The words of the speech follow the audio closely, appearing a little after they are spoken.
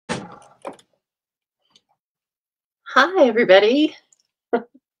Hi, everybody.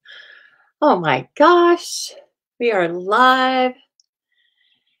 Oh my gosh. We are live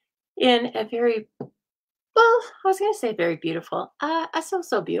in a very, well, I was going to say very beautiful, a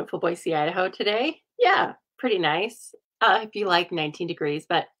so beautiful Boise, Idaho today. Yeah, pretty nice. If you like 19 degrees,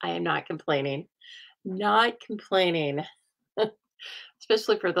 but I am not complaining. Not complaining,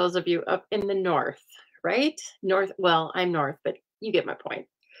 especially for those of you up in the north, right? North, well, I'm north, but you get my point.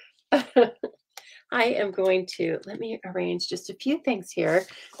 I am going to let me arrange just a few things here.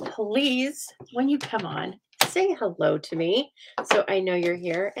 Please, when you come on, say hello to me so I know you're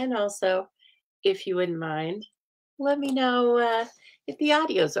here. And also, if you wouldn't mind, let me know if the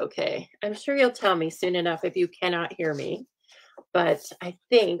audio's okay. I'm sure you'll tell me soon enough if you cannot hear me, but I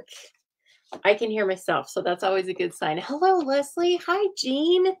think I can hear myself. So that's always a good sign. Hello, Leslie. Hi,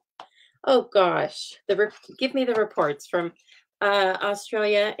 Jean. Oh, gosh. Give me the reports from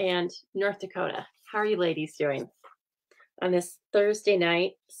Australia and North Dakota. How are you ladies doing on this Thursday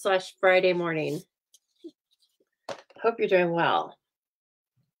night slash Friday morning? Hope you're doing well.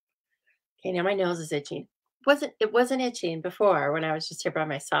 Okay, now my nose is itching. It wasn't itching before when I was just here by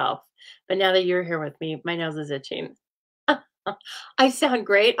myself, but now that you're here with me, my nose is itching. I sound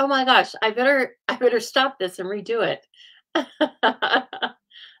great. Oh my gosh, I better stop this and redo it.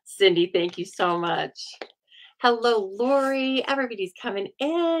 Cindy, thank you so much. Hello, Lori. Everybody's coming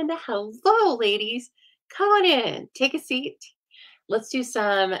in. Hello, ladies. Come on in. Take a seat. Let's do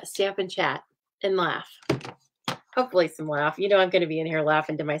some stamp and chat and laugh. Hopefully, some laugh. You know, I'm going to be in here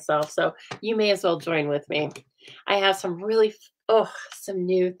laughing to myself, so you may as well join with me. I have some really, some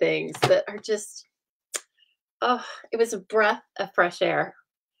new things that are just, it was a breath of fresh air.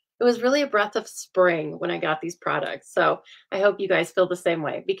 It was really a breath of spring when I got these products. So I hope you guys feel the same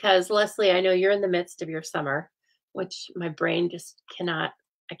way because Leslie, I know you're in the midst of your summer, which my brain just cannot,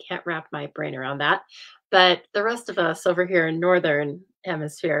 I can't wrap my brain around that. But the rest of us over here in Northern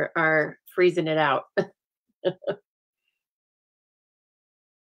Hemisphere are freezing it out.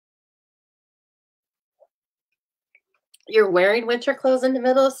 You're wearing winter clothes in the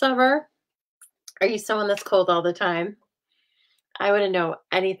middle of summer? Are you someone that's cold all the time? I wouldn't know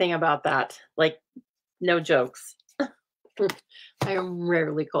anything about that. Like, no jokes. I am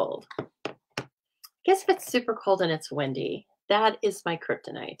rarely cold. Guess if it's super cold and it's windy, that is my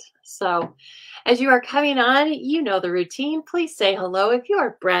kryptonite. So, as you are coming on, you know the routine. Please say hello. If you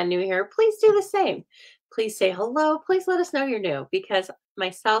are brand new here, please do the same. Please say hello. Please let us know you're new because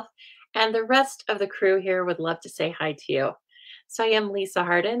myself and the rest of the crew here would love to say hi to you. So, I am Lisa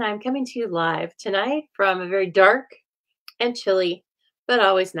Harden. I'm coming to you live tonight from a very dark and chilly, but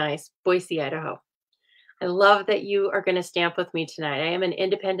always nice Boise, Idaho. I love that you are going to stamp with me tonight. I am an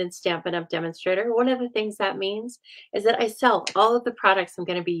independent Stampin' Up! Demonstrator. One of the things that means is that I sell all of the products I'm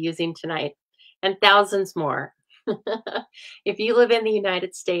going to be using tonight and thousands more. If you live in the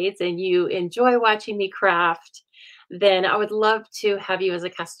United States and you enjoy watching me craft, then I would love to have you as a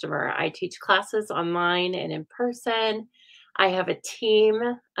customer. I teach classes online and in person. I have a team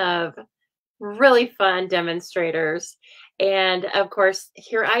of really fun demonstrators. And of course,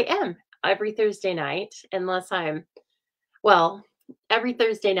 here I am every Thursday night, unless well, every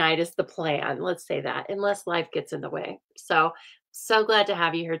Thursday night is the plan. Let's say that, unless life gets in the way. So glad to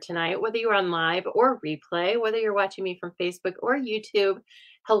have you here tonight, whether you're on live or replay, whether you're watching me from Facebook or YouTube.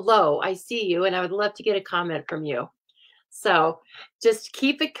 Hello, I see you, and I would love to get a comment from you. So just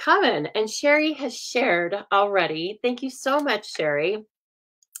keep it coming. And Sherry has shared already. Thank you so much, Sherry.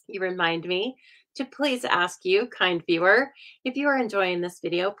 You remind me to please ask you, kind viewer, if you are enjoying this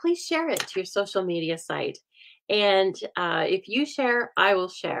video, please share it to your social media site. And if you share, I will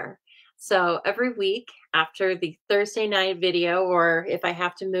share. So every week after the Thursday night video, or if I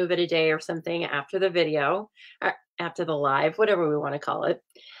have to move it a day or something after the video, or after the live, whatever we want to call it,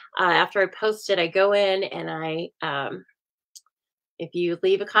 after I post it, I go in and if you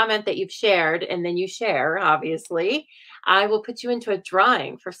leave a comment that you've shared and then you share, obviously, I will put you into a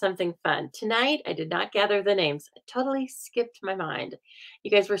drawing for something fun. Tonight, I did not gather the names. I totally skipped my mind. You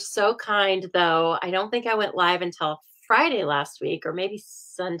guys were so kind, though. I don't think I went live until Friday last week or maybe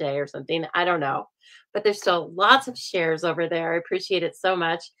Sunday or something. I don't know. But there's still lots of shares over there. I appreciate it so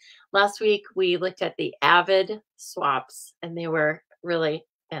much. Last week, we looked at the Avid swaps, and they were really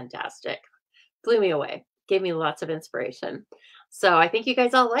fantastic. Blew me away. Gave me lots of inspiration. So I think you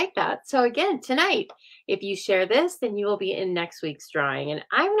guys all like that. So again, tonight, if you share this, then you will be in next week's drawing. And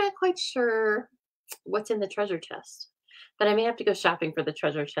I'm not quite sure what's in the treasure chest, but I may have to go shopping for the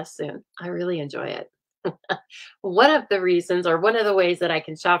treasure chest soon. I really enjoy it. One of the reasons or one of the ways that I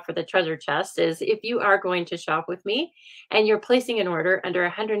can shop for the treasure chest is if you are going to shop with me and you're placing an order under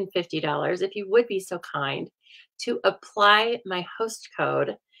 $150, if you would be so kind to apply my host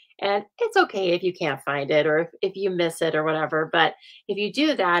code. And it's okay if you can't find it or if you miss it or whatever. But if you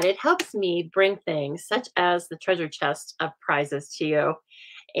do that, it helps me bring things such as the treasure chest of prizes to you.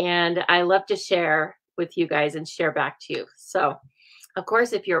 And I love to share with you guys and share back to you. So, of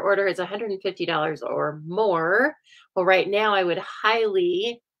course, if your order is $150 or more, well, right now I would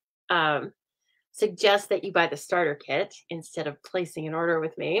highly um, suggest that you buy the starter kit instead of placing an order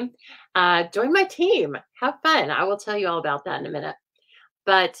with me. Join my team. Have fun. I will tell you all about that in a minute.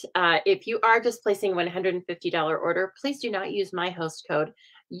 But if you are just placing a $150 order, please do not use my host code.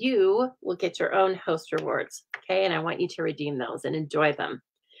 You will get your own host rewards. Okay. And I want you to redeem those and enjoy them.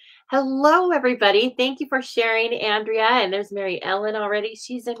 Hello, everybody. Thank you for sharing, Andrea. And there's Mary Ellen already.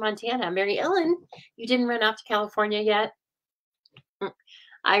 She's in Montana. Mary Ellen, you didn't run off to California yet?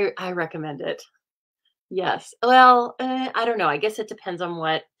 I recommend it. Yes. Well, I don't know. I guess it depends on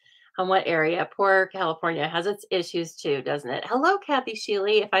what area. Poor California has its issues too, doesn't it? Hello, Kathy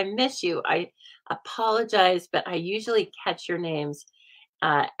Sheely. If I miss you, I apologize, but I usually catch your names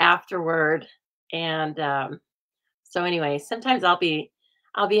afterward. And so anyway, sometimes I'll be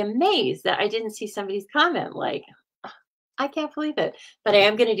amazed that I didn't see somebody's comment like, I can't believe it. But I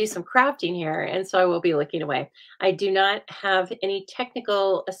am going to do some crafting here, and so I will be looking away. I do not have any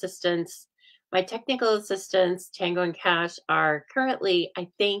technical assistance. My technical assistants, Tango and Cash, are currently, I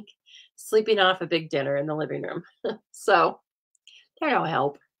think, sleeping off a big dinner in the living room. So they're no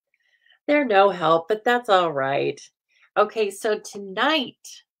help. They're no help, but that's all right. Okay, so tonight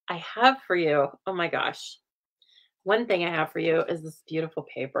I have for you, oh my gosh, one thing I have for you is this beautiful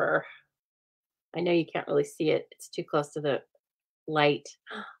paper. I know you can't really see it. It's too close to the light.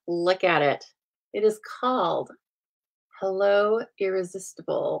 Look at it. It is called Hello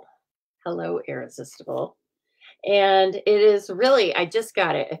Irresistible. Hello Irresistible. And it is really, I just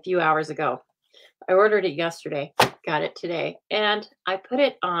got it a few hours ago. I ordered it yesterday, got it today, and I put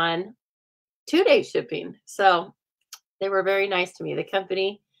it on 2-day shipping. So they were very nice to me. The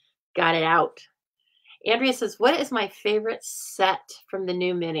company got it out. Andrea says, what is my favorite set from the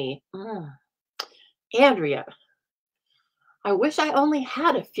new mini? Andrea, I wish I only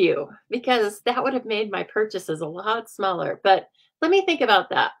had a few because that would have made my purchases a lot smaller. But let me think about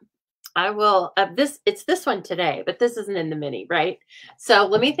that. I will it's this one today, but this isn't in the mini, right? So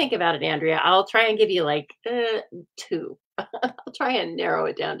let me think about it, Andrea. I'll try and give you like 2. I'll try and narrow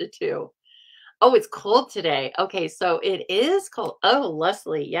it down to 2. Oh, it's cold today. Okay, so it is cold. Oh,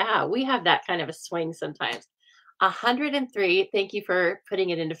 Leslie, yeah, we have that kind of a swing sometimes. 103. Thank you for putting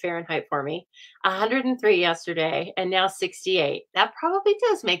it into Fahrenheit for me. 103 yesterday and now 68. That probably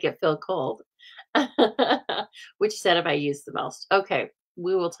does make it feel cold. Which set have I used the most? Okay,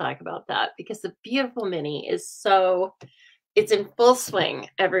 we will talk about that because the beautiful mini is it's in full swing,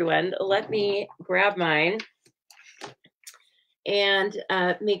 everyone. Let me grab mine and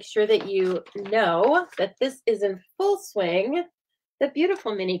make sure that you know that this is in full swing, the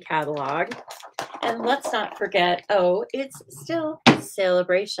beautiful mini catalog. And let's not forget, it's still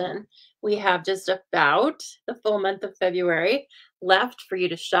celebration. We have just about the full month of February left for you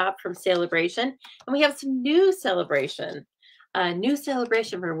to shop from Celebration. And we have some new celebration. New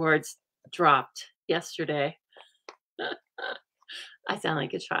celebration rewards dropped yesterday. I sound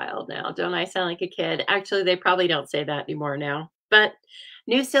like a child now. Don't I sound like a kid? Actually, they probably don't say that anymore now. But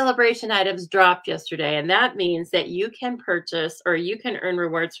new celebration items dropped yesterday. And that means that you can purchase or you can earn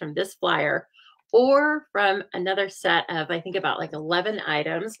rewards from this flyer or from another set of, I think, about like 11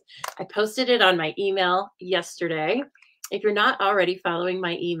 items. I posted it on my email yesterday. If you're not already following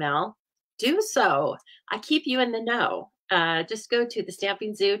my email, do so. I keep you in the know. Just go to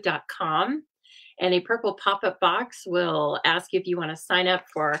thestampingzoo.com and a purple pop-up box will ask you if you want to sign up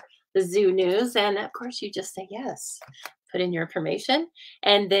for the zoo news. And of course, you just say yes. Put in your information,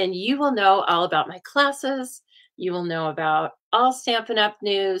 and then you will know all about my classes. You will know about all Stampin' Up!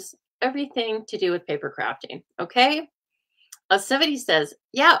 News, everything to do with paper crafting. Okay. Somebody says,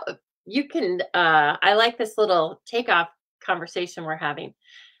 yeah, you can. I like this little takeoff conversation we're having.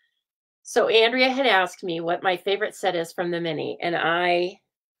 So Andrea had asked me what my favorite set is from the mini, and I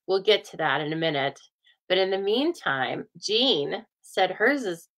will get to that in a minute. But in the meantime, Jean said hers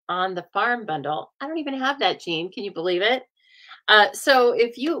is on the farm bundle. I don't even have that, Jean. Can you believe it? So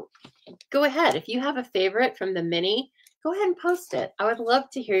if you go ahead, if you have a favorite from the mini, go ahead and post it. I would love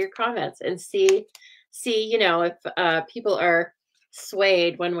to hear your comments and see, if people are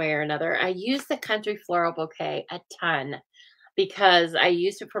swayed one way or another. I use the Country Floral Bouquet a ton. because I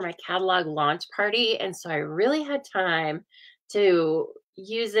used it for my catalog launch party. And so I really had time to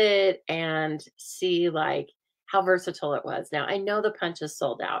use it and see like how versatile it was. Now I know the punch is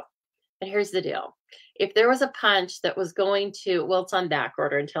sold out. But here's the deal. If there was a punch that was going to, well, it's on back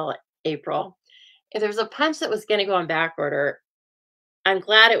order until April. If there's a punch that was going to go on back order, I'm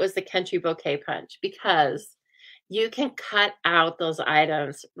glad it was the Country Bouquet punch because you can cut out those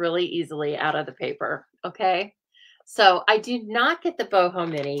items really easily out of the paper. Okay. So I do not get the boho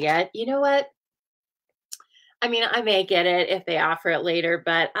mini yet. You know what? I mean, I may get it if they offer it later,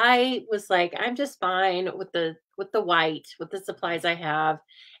 but I was like, I'm just fine with the white, with the supplies I have,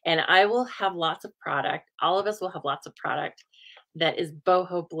 and I will have lots of product. All of us will have lots of product that is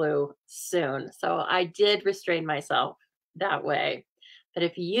boho blue soon. So I did restrain myself that way. But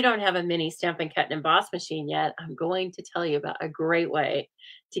if you don't have a mini stamp and cut and emboss machine yet, I'm going to tell you about a great way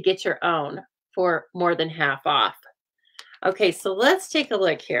to get your own for more than half off. Okay, so let's take a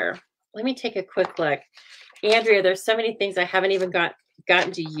look here. Let me take a quick look. Andrea, there's so many things I haven't even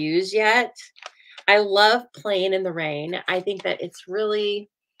gotten to use yet. I love playing in the rain. I think that it's really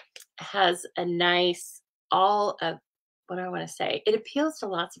has a nice, all of, what do I want to say? It appeals to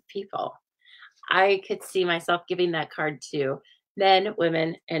lots of people. I could see myself giving that card to men,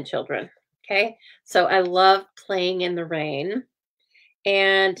 women, and children. Okay. So I love playing in the rain.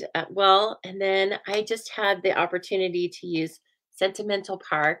 And well, and then I just had the opportunity to use Sentimental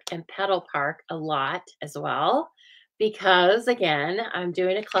Park and Petal Park a lot as well, because again, I'm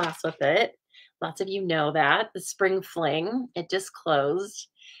doing a class with it. Lots of you know that the Spring Fling, it just closed.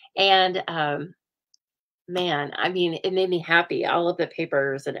 And man, I mean, it made me happy. All of the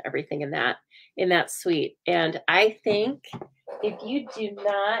papers and everything in that suite. And I think if you do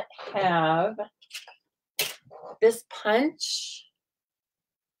not have this punch,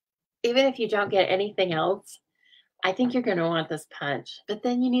 even if you don't get anything else, I think you're going to want this punch. But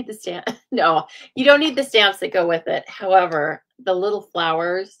then you need the stamp. No, you don't need the stamps that go with it. However, the little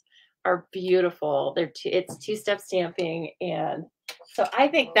flowers are beautiful. It's two-step stamping, and so I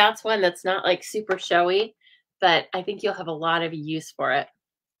think that's one that's not like super showy, but I think you'll have a lot of use for it.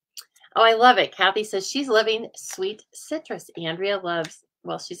 Oh, I love it. Kathy says she's loving sweet citrus. Andrea loves,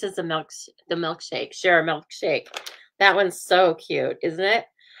 well, she says the milkshake. Share a milkshake. That one's so cute, isn't it?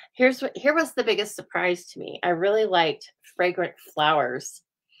 Here was the biggest surprise to me. I really liked Fragrant Flowers.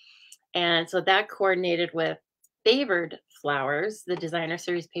 And so that coordinated with Favored Flowers, the designer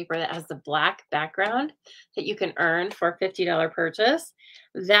series paper that has the black background that you can earn for a $50 purchase.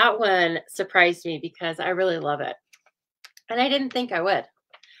 That one surprised me because I really love it. And I didn't think I would.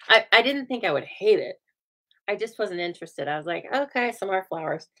 I didn't think I would hate it. I just wasn't interested. I was like, okay, some more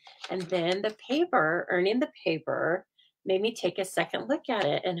flowers. And then the paper, earning the paper, made me take a second look at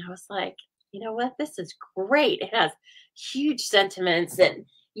it. And I was like, you know what? This is great. It has huge sentiments. And,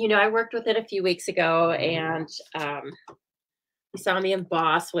 you know, I worked with it a few weeks ago and you saw me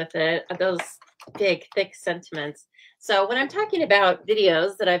emboss with it, those big, thick sentiments. So when I'm talking about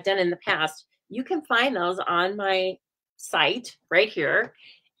videos that I've done in the past, you can find those on my site right here.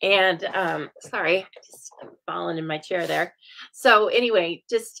 And sorry, just falling in my chair there. So anyway,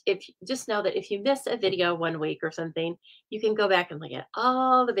 just know that if you miss a video 1 week or something, you can go back and look at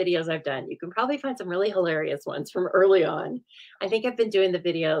all the videos I've done. You can probably find some really hilarious ones from early on. I think I've been doing the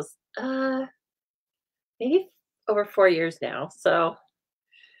videos maybe over 4 years now. So,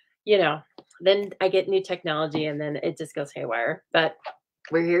 you know, then I get new technology and then it just goes haywire. But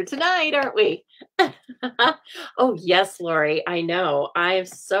we're here tonight, aren't we? Oh, yes, Lori. I know. I am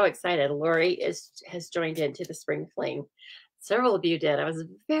so excited. Lori has joined into the Spring Fling. Several of you did. I was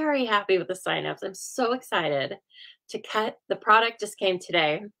very happy with the signups. I'm so excited to cut. The product just came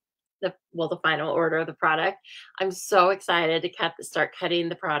today. The final order of the product. I'm so excited to start cutting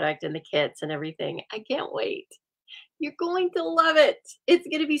the product and the kits and everything. I can't wait. You're going to love it. It's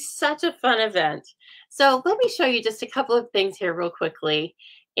going to be such a fun event. So let me show you just a couple of things here real quickly.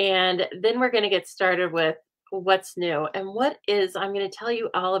 And then we're going to get started with what's new. And I'm going to tell you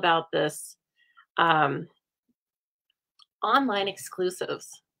all about this online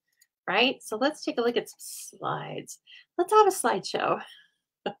exclusives, right? So let's take a look at some slides. Let's have a slideshow.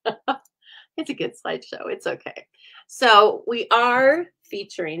 It's a good slideshow. It's okay. So we are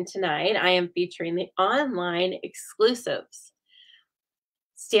featuring tonight, I am featuring the online exclusives.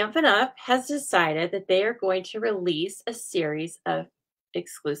 Stampin' Up! Has decided that they are going to release a series of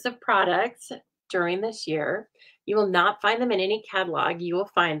exclusive products during this year. You will not find them in any catalog. You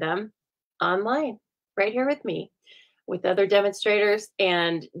will find them online right here with me, with other demonstrators,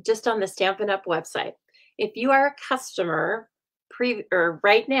 and just on the Stampin' Up! Website. If you are a customer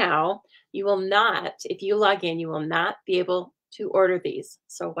right now, you will not, if you log in, you will not be able to order these.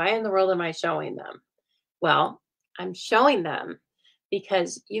 So why in the world am I showing them? Well, I'm showing them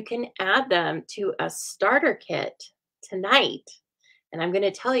because you can add them to a starter kit tonight. And I'm going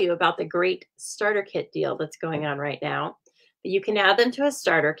to tell you about the great starter kit deal that's going on right now. But you can add them to a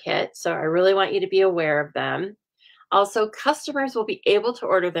starter kit. So I really want you to be aware of them. Also, customers will be able to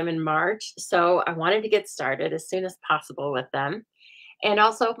order them in March. So I wanted to get started as soon as possible with them. And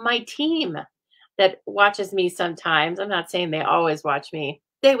also, my team that watches me sometimes, I'm not saying they always watch me.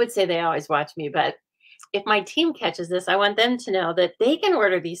 They would say they always watch me, but if my team catches this, I want them to know that they can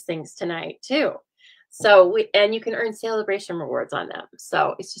order these things tonight too. So and you can earn celebration rewards on them.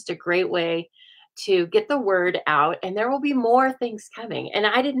 So it's just a great way to get the word out, and there will be more things coming. And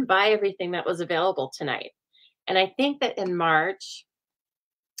I didn't buy everything that was available tonight. And I think that in March,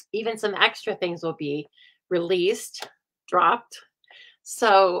 even some extra things will be released, dropped.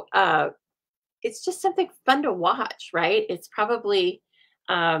 So it's just something fun to watch, right?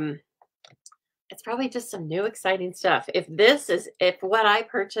 Um, it's probably just some new exciting stuff. If what I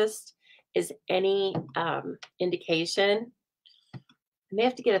purchased is any indication, I may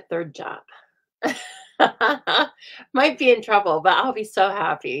have to get a third job. Might be in trouble, but I'll be so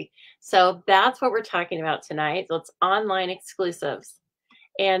happy. So that's what we're talking about tonight. So it's online exclusives.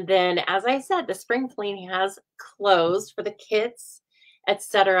 And then, as I said, the spring cleaning has closed for the kits,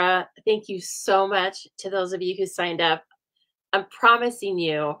 etc. Thank you so much to those of you who signed up. I'm promising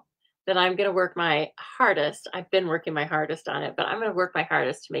you that I'm going to work my hardest. I've been working my hardest on it, but I'm going to work my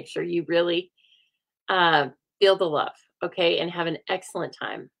hardest to make sure you really uh, feel the love, okay, and have an excellent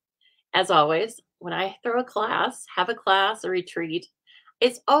time. As always, when I throw a class, have a class, a retreat,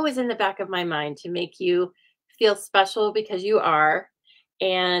 it's always in the back of my mind to make you feel special because you are,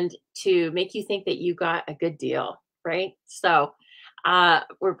 and to make you think that you got a good deal, right? So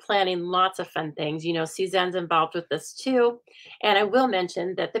we're planning lots of fun things. You know, Suzanne's involved with this too. And I will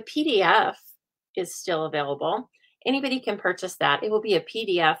mention that the PDF is still available. Anybody can purchase that. It will be a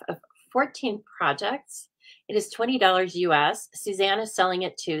PDF of 14 projects. It is $20 US. Suzanne is selling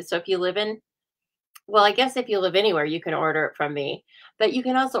it too. So if you live in, well, I guess if you live anywhere, you can order it from me, but you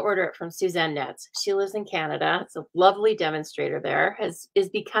can also order it from Suzanne Nets. She lives in Canada. It's a lovely demonstrator there, is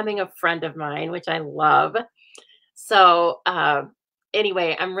becoming a friend of mine, which I love. So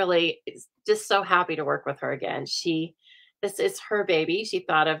anyway, I'm really just so happy to work with her again. This is her baby. She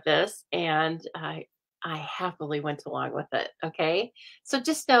thought of this, and I happily went along with it. Okay. So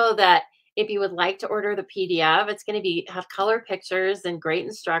just know that if you would like to order the PDF, it's going to have color pictures and great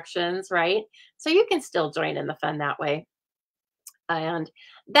instructions, right? So you can still join in the fun that way. And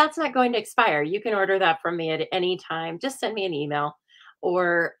that's not going to expire. You can order that from me at any time. Just send me an email.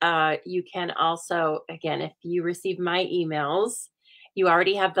 Or you can also, again, if you receive my emails, you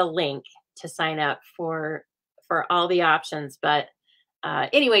already have the link to sign up for all the options. But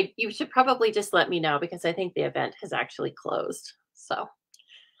anyway, you should probably just let me know because I think the event has actually closed. So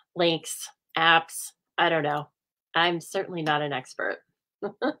links, apps, I don't know. I'm certainly not an expert.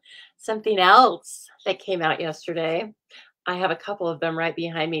 Something else that came out yesterday. I have a couple of them right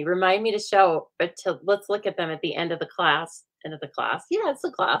behind me. Remind me to show, but let's look at them at the end of the class. End of the class. Yeah, it's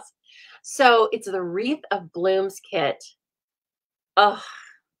the class. So it's the Wreath of Blooms kit. Oh,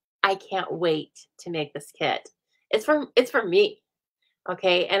 I can't wait to make this kit. It's for me.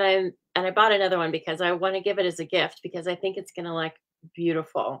 Okay. And I bought another one because I want to give it as a gift because I think it's gonna look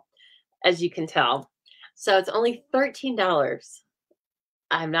beautiful, as you can tell. So it's only $13.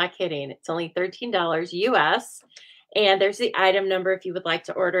 I'm not kidding. It's only $13 US. And there's the item number if you would like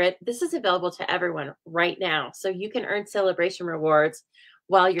to order it. This is available to everyone right now. So you can earn celebration rewards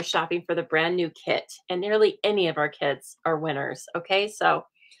while you're shopping for the brand new kit. And nearly any of our kits are winners. Okay. So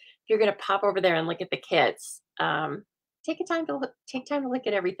if you're going to pop over there and look at the kits, take time to look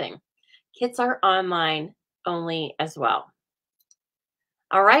at everything. Kits are online only as well.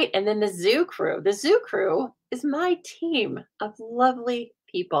 All right. And then the Zoo Crew. The Zoo Crew is my team of lovely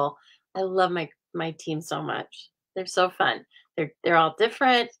people. I love my team so much. They're so fun. They're all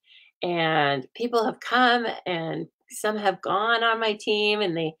different, and people have come and some have gone on my team,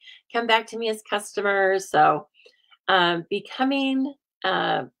 and they come back to me as customers. So becoming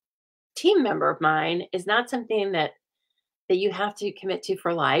a team member of mine is not something that you have to commit to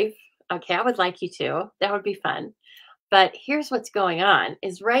for life. Okay, I would like you to. That would be fun. But here's what's going on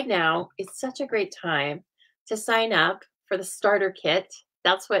is right now it's such a great time to sign up for the starter kit.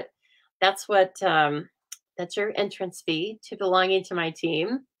 That's what that's your entrance fee to belonging to my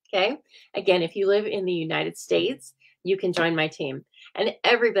team. Okay. Again, if you live in the United States, you can join my team. And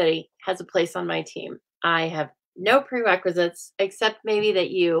everybody has a place on my team. I have no prerequisites except maybe that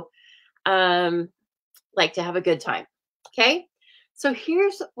you like to have a good time. Okay. So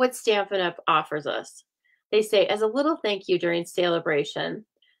here's what Stampin' Up offers us. They say, as a little thank you during celebration,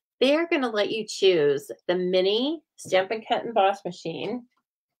 they are going to let you choose the mini Stampin' Cut Emboss machine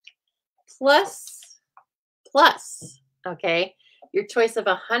plus, okay, your choice of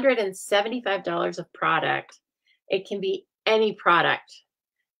 $175 of product. It can be any product.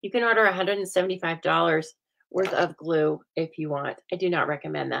 You can order $175 worth of glue if you want. I do not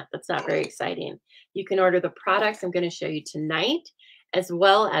recommend that. That's not very exciting. You can order the products I'm going to show you tonight, as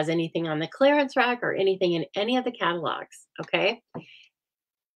well as anything on the clearance rack or anything in any of the catalogs. Okay.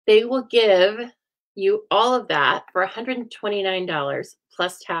 They will give you all of that for $129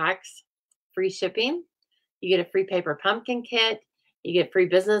 plus tax, free shipping. You get a free paper pumpkin kit. You get free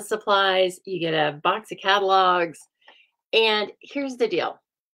business supplies. You get a box of catalogs. And here's the deal.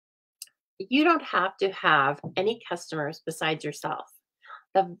 You don't have to have any customers besides yourself.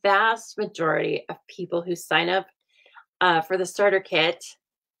 The vast majority of people who sign up for the starter kit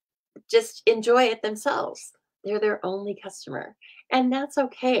just enjoy it themselves. They're their only customer, and that's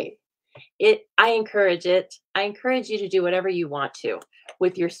okay. I encourage it. I encourage you to do whatever you want to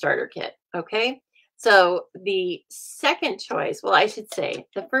with your starter kit. Okay. So the second choice, well, I should say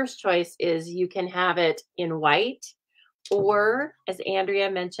the first choice is you can have it in white, or as Andrea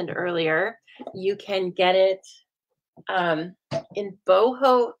mentioned earlier, you can get it in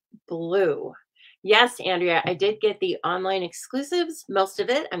boho blue. Yes, Andrea, I did get the online exclusives, most of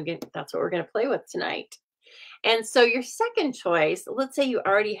it. That's what we're going to play with tonight. And so your second choice, let's say you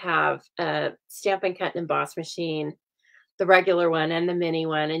already have a Stampin' Cut and Emboss machine, the regular one and the mini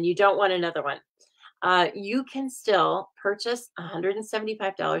one, and you don't want another one. You can still purchase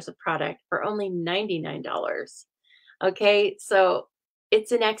 $175 of product for only $99. Okay, so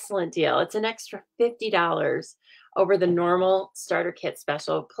it's an excellent deal. It's an extra $50 over the normal starter kit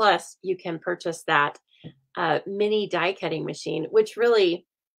special. Plus, you can purchase that mini die cutting machine, which really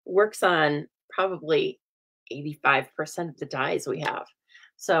works on probably 85% of the dies we have.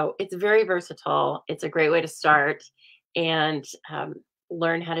 So it's very versatile. It's a great way to start and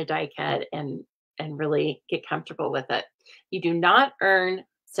learn how to die cut and really get comfortable with it. You do not earn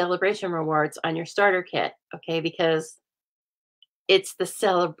celebration rewards on your starter kit, okay? Because it's the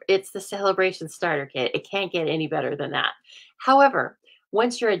celebration starter kit. It can't get any better than that. However,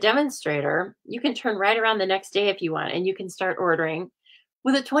 once you're a demonstrator, you can turn right around the next day if you want, and you can start ordering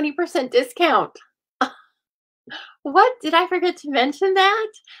with a 20% discount. What? Did I forget to mention that?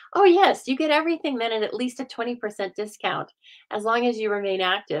 Oh, yes, you get everything then at least a 20% discount as long as you remain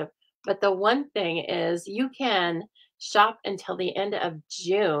active. But the one thing is you can shop until the end of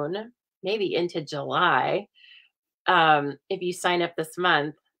June, maybe into July, if you sign up this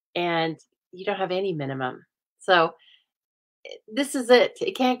month, and you don't have any minimum. So this is it.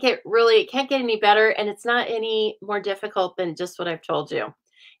 It can't get any better, and it's not any more difficult than just what I've told you.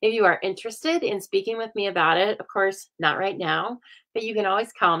 If you are interested in speaking with me about it, of course, not right now, but you can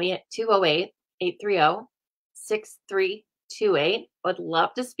always call me at 208-830-6328. Would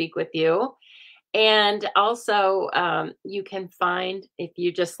love to speak with you. And also, you can find, if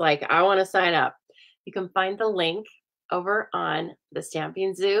you just like, I want to sign up, you can find the link over on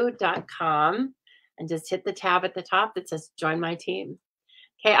thestampingzoo.com and just hit the tab at the top that says join my team.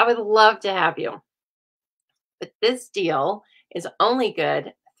 Okay, I would love to have you. But this deal is only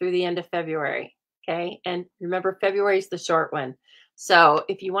good through the end of February. Okay, and remember, February is the short one. So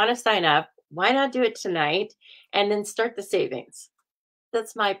if you want to sign up, why not do it tonight and then start the savings?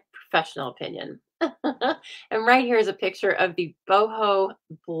 That's my professional opinion. And right here is a picture of the boho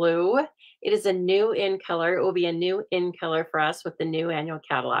blue. It is a new in color. It will be a new in color for us with the new annual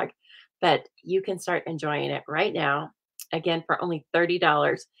catalog, but you can start enjoying it right now. Again, for only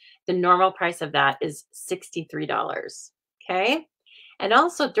 $30. The normal price of that is $63. Okay. And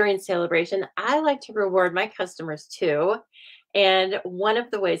also during celebration, I like to reward my customers too. And one of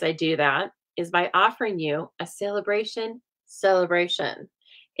the ways I do that is by offering you a celebration.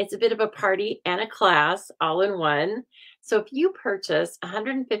 It's a bit of a party and a class all in one. So if you purchase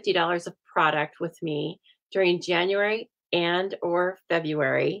 $150 of product with me during January and or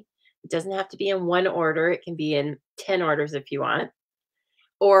February, it doesn't have to be in one order. It can be in 10 orders if you want,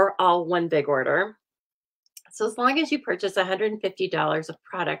 or all one big order. So as long as you purchase $150 of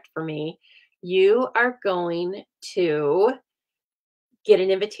product for me, you are going to get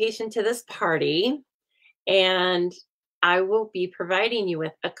an invitation to this party, and I will be providing you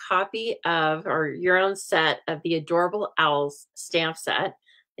with a copy of, or your own set of, the Adorable Owls stamp set.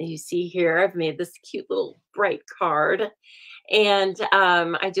 And you see here, I've made this cute little bright card. And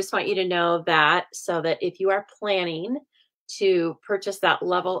I just want you to know that, so that if you are planning to purchase that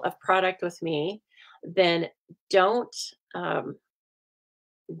level of product with me, then don't um,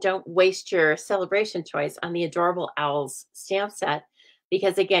 don't waste your celebration choice on the Adorable Owls stamp set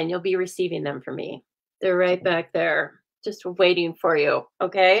because, again, you'll be receiving them from me. They're right back there, just waiting for you.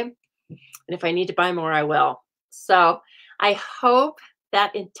 Okay. And if I need to buy more, I will. So I hope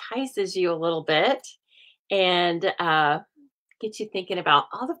that entices you a little bit and get you thinking about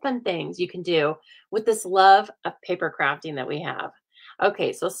all the fun things you can do with this love of paper crafting that we have.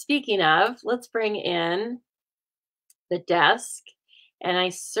 Okay, so speaking of, let's bring in the desk. And I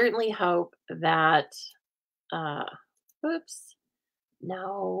certainly hope that, uh, oops,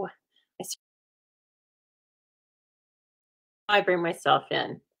 no, I bring myself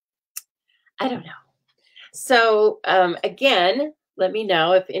in. I don't know. So, again, let me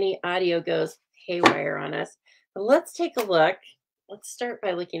know if any audio goes haywire on us. But let's take a look. Let's start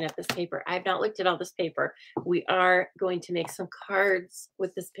by looking at this paper. I've not looked at all this paper. We are going to make some cards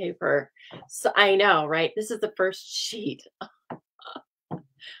with this paper. So I know, right? This is the first sheet.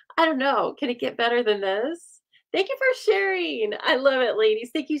 I don't know. Can it get better than this? Thank you for sharing. I love it, ladies.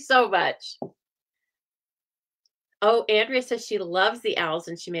 Thank you so much. Oh, Andrea says she loves the owls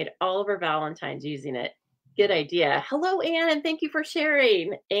and she made all of her Valentines using it. Good idea. Hello, Anne, and thank you for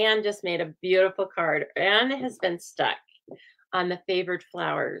sharing. Anne just made a beautiful card. Anne has been stuck on the favored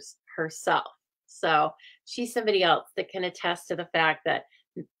flowers herself. So she's somebody else that can attest to the fact that,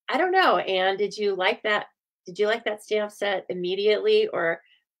 I don't know, Anne, did you like that? Did you like that stamp set immediately? Or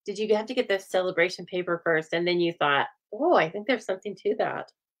did you have to get the celebration paper first and then you thought, oh, I think there's something to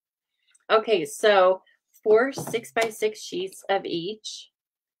that? Okay, so 4 6x6 sheets of each.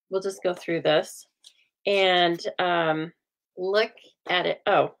 We'll just go through this and look at it.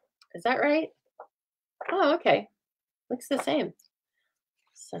 Oh, is that right? Oh, okay. Looks the same.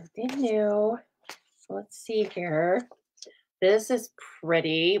 Something new. Let's see here. This is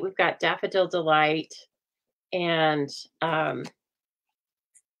pretty. We've got Daffodil Delight and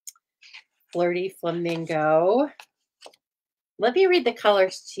Flirty Flamingo. Let me read the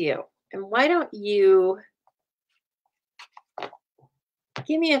colors to you. And why don't you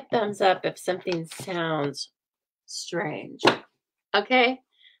give me a thumbs up if something sounds strange? Okay,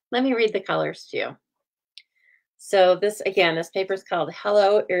 let me read the colors to you. So this, again, this paper is called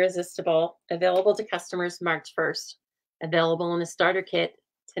Hello Irresistible, available to customers March 1st, available in a starter kit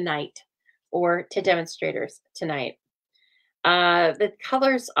tonight or to demonstrators tonight. The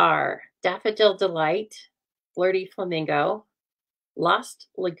colors are Daffodil Delight, Flirty Flamingo, Lost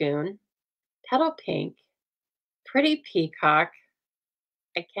Lagoon, Petal Pink, Pretty Peacock,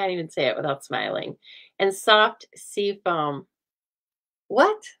 I can't even say it without smiling, and Soft Sea Foam.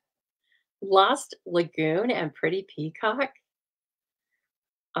 What? Lost Lagoon and Pretty Peacock?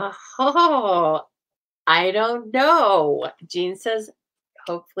 Oh, I don't know. Jean says,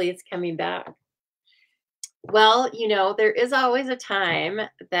 hopefully it's coming back. Well, you know, there is always a time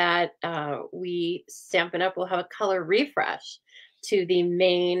that we Stampin' Up! Will have a color refresh to the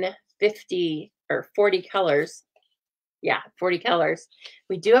main 50 or 40 colors. Yeah, 40 colors.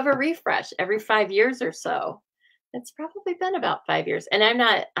 We do have a refresh every 5 years or so. It's probably been about 5 years. And I'm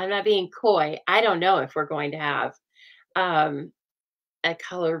not being coy. I don't know if we're going to have a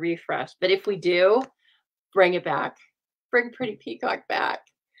color refresh, but if we do, bring it back. Bring Pretty Peacock back.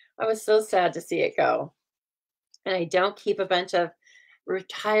 I was so sad to see it go. And I don't keep a bunch of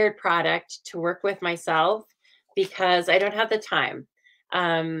retired product to work with myself because I don't have the time.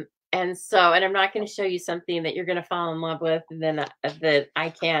 And I'm not going to show you something that you're going to fall in love with and then that I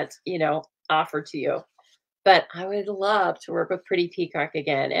can't, offer to you. But I would love to work with Pretty Peacock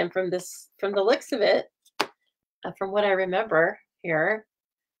again. And from the looks of it, from what I remember here,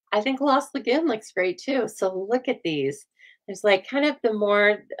 I think Lost Lagoon looks great too. So look at these. There's like kind of the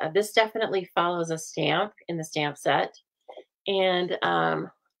more, this definitely follows a stamp in the stamp set. And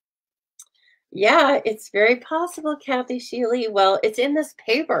yeah, it's very possible, Kathy Sheely. Well, it's in this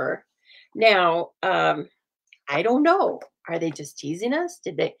paper. Now, I don't know. Are they just teasing us?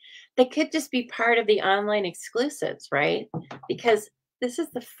 They could just be part of the online exclusives, right? Because this is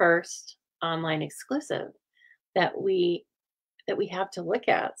the first online exclusive that we have to look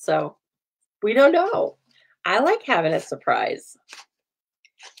at. So we don't know. I like having a surprise.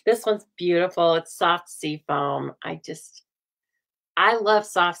 This one's beautiful. It's soft sea foam. I love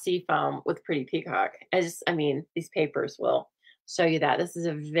soft sea foam with Pretty Peacock. These papers will show you that. This is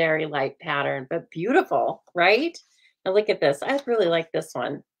a very light pattern, but beautiful, right? Now look at this. I really like this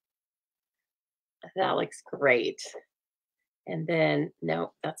one. That looks great. And then,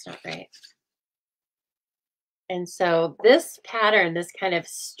 no, that's not right. And so this pattern, this kind of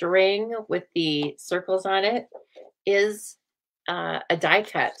string with the circles on it is a die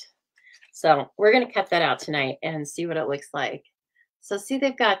cut. So we're going to cut that out tonight and see what it looks like. So see,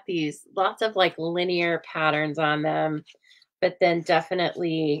 they've got these lots of like linear patterns on them, but then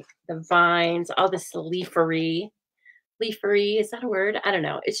definitely the vines, all this leafery. Leafery, is that a word? I don't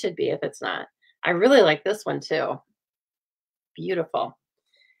know. It should be if it's not. I really like this one too. Beautiful.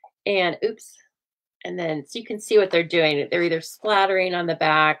 And oops. And then so you can see what they're doing. They're either splattering on the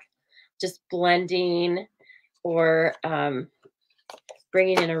back, just blending, or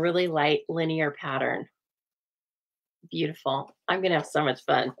bringing in a really light linear pattern. Beautiful. I'm going to have so much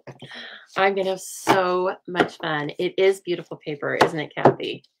fun. I'm going to have so much fun. It is beautiful paper, isn't it,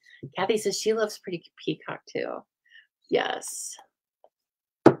 Kathy? Kathy says she loves Pretty Peacock too. Yes.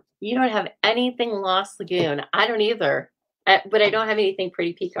 You don't have anything Lost Lagoon. I don't either. But I don't have anything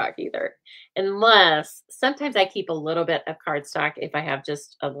Pretty Peacock either. Unless sometimes I keep a little bit of cardstock if I have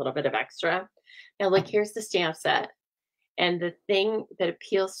just a little bit of extra. Now look, here's the stamp set. And the thing that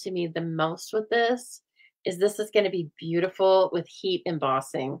appeals to me the most with this is going to be beautiful with heat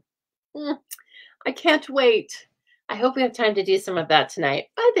embossing. I can't wait. I hope we have time to do some of that tonight.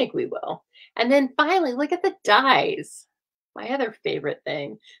 I think we will. And then finally, look at the dies. My other favorite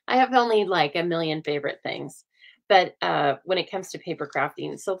thing. I have only like a million favorite things. But when it comes to paper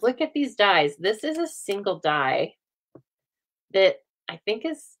crafting. So look at these dies. This is a single die that I think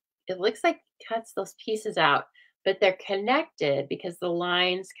it looks like cuts those pieces out. But they're connected because the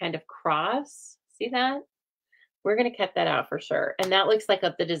lines kind of cross. See that? We're going to cut that out for sure. And that looks like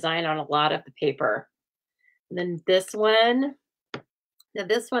the design on a lot of the paper. And then this one, now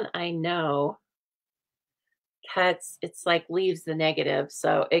this one I know cuts, it's like leaves the negative.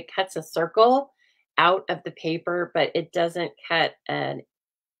 So it cuts a circle out of the paper, but it doesn't cut a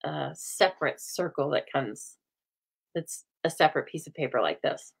separate circle that comes, that's a separate piece of paper like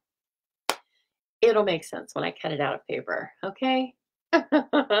this. It'll make sense when I cut it out of paper. Okay.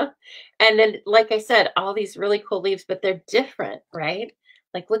 And then, like I said, all these really cool leaves, but they're different, right?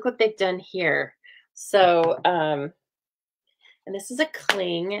 Like, look what they've done here. So, and this is a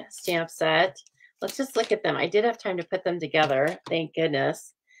cling stamp set. Let's just look at them. I did have time to put them together. Thank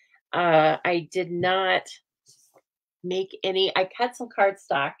goodness. I did not make any. I cut some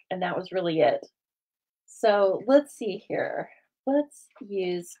cardstock, and that was really it. So let's see here. Let's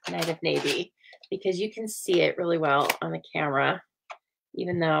use Night of Navy because you can see it really well on the camera,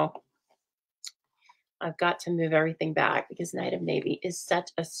 even though I've got to move everything back because Night of Navy is such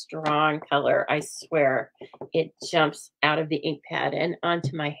a strong color. I swear it jumps out of the ink pad and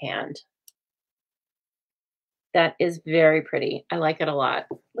onto my hand. That is very pretty. I like it a lot.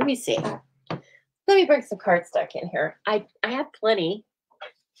 Let me see. Let me bring some cardstock in here. I have plenty.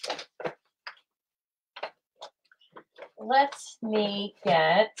 Let me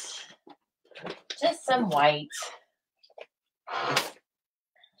get just some white.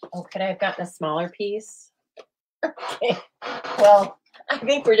 Oh, could I have gotten a smaller piece? Okay. Well, I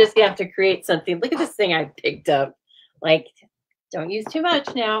think we're just going to have to create something. Look at this thing I picked up. Like, don't use too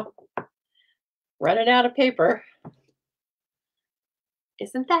much now. Running out of paper.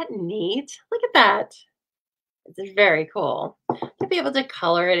 Isn't that neat? Look at that. It's very cool. You'll be able to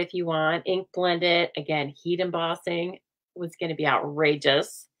color it if you want, ink blend it. Again, heat embossing was going to be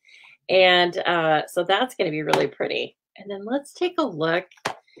outrageous. And so that's going to be really pretty. And then let's take a look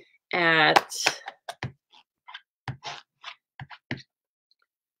at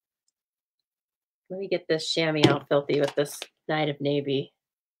let me get this chamois all filthy with this Night of Navy.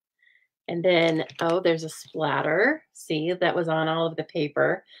 And then, oh, there's a splatter. See, that was on all of the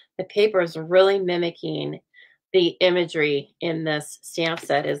paper. The paper is really mimicking the imagery in this stamp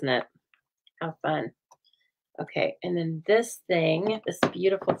set, isn't it? How fun. Okay, and then this thing, this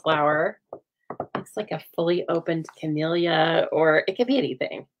beautiful flower, looks like a fully opened camellia, or it can be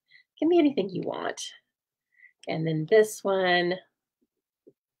anything. It can be anything you want. And then this one,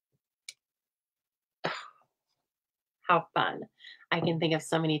 oh, how fun. I can think of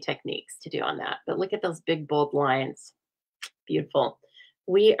so many techniques to do on that. But look at those big, bold lines. Beautiful.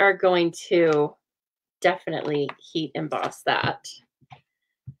 We are going to definitely heat emboss that.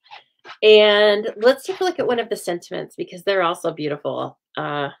 And let's take a look at one of the sentiments because they're also beautiful.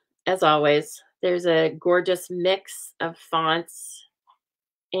 As always, there's a gorgeous mix of fonts.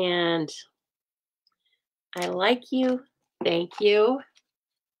 And I like you. Thank you.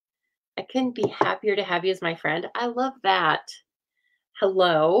 I couldn't be happier to have you as my friend. I love that.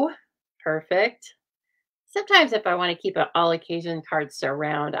 Hello. Perfect. Sometimes if I want to keep an all occasion cards to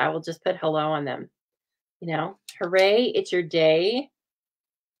around, I will just put hello on them. You know, hooray, it's your day.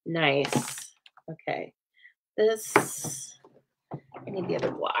 Nice. Okay. This, I need the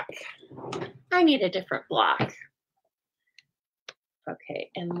other block. I need a different block. Okay,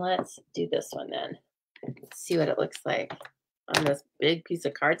 and let's do this one then. Let's see what it looks like on this big piece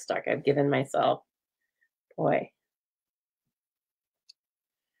of cardstock I've given myself. Boy,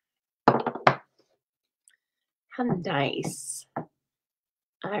 how nice.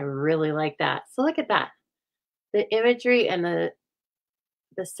 I really like that. So look at that. The imagery and the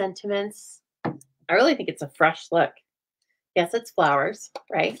sentiments. I really think it's a fresh look. Yes, it's flowers,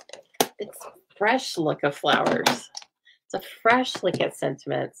 right? It's fresh look of flowers. It's a fresh look at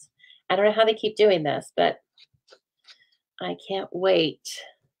sentiments. I don't know how they keep doing this, but I can't wait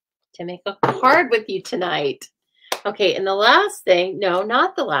to make a card with you tonight. Okay, and the last thing, no,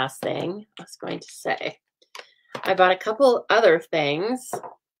 not the last thing I was going to say. I bought a couple other things.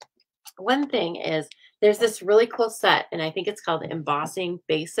 One thing is there's this really cool set, and I think it's called Embossing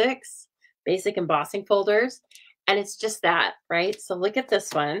Basics, Basic Embossing Folders. And it's just that, right? So look at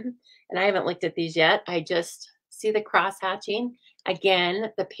this one. And I haven't looked at these yet. I just see the cross hatching.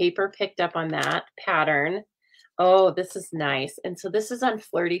 Again, the paper picked up on that pattern. Oh, this is nice. And so this is on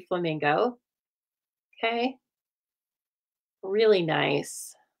Flirty Flamingo. Okay. Really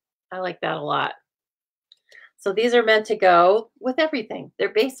nice. I like that a lot. So these are meant to go with everything.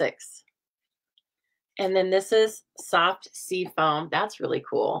 They're basics. And then this is soft sea foam. That's really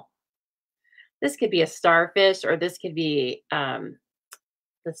cool. This could be a starfish, or this could be the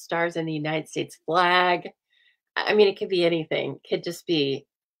stars in the United States flag. I mean, it could be anything. It could just be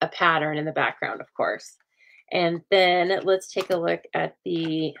a pattern in the background, of course. And then let's take a look at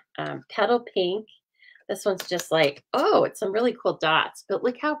the petal pink. This one's just like, oh, it's some really cool dots, but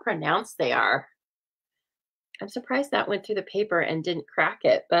look how pronounced they are. I'm surprised that went through the paper and didn't crack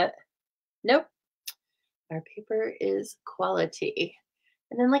it, but nope. Our paper is quality.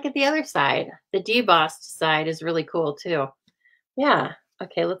 And then look at the other side. The debossed side is really cool too. Yeah.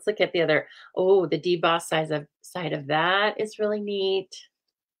 Okay, let's look at the other. Oh, the debossed side of that is really neat.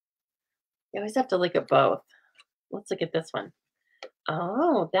 You always have to look at both. Let's look at this one.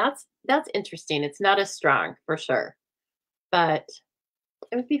 Oh, that's interesting. It's not as strong for sure, but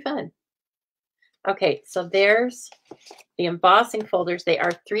it would be fun. Okay, so there's the embossing folders. They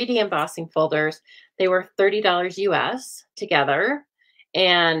are 3D embossing folders. They were $30 US together.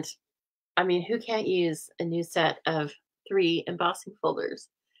 And I mean, who can't use a new set of 3 embossing folders?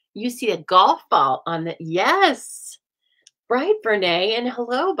 You see a golf ball on the, yes, right, Brene. And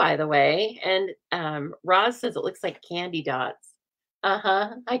hello, by the way. And Roz says it looks like candy dots.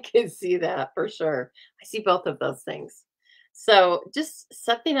 Uh-huh. I can see that for sure. I see both of those things. So just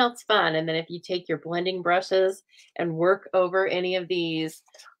something else fun. And then if you take your blending brushes and work over any of these,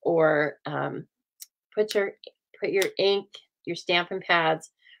 or put your ink, your stamping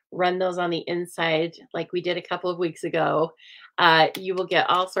pads, run those on the inside like we did a couple of weeks ago, you will get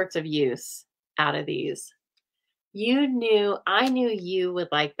all sorts of use out of these. I knew you would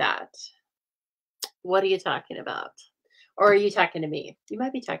like that. What are you talking about? Or are you talking to me? You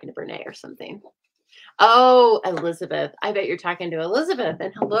might be talking to Brene or something. Oh, Elizabeth. I bet you're talking to Elizabeth.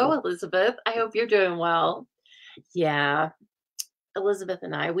 And hello, Elizabeth. I hope you're doing well. Yeah, Elizabeth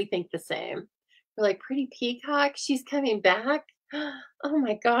and I, we think the same. We're like, Pretty Peacock, she's coming back. Oh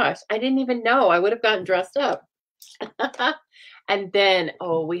my gosh, I didn't even know. I would have gotten dressed up. And then,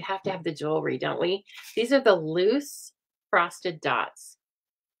 oh, we have to have the jewelry, don't we? These are the loose frosted dots.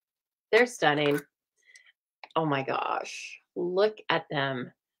 They're stunning. Oh my gosh, look at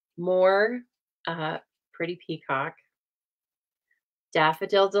them. More Pretty Peacock,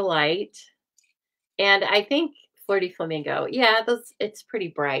 Daffodil Delight, and I think Flirty Flamingo. Yeah, it's pretty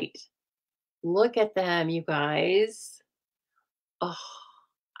bright. Look at them, you guys. Oh,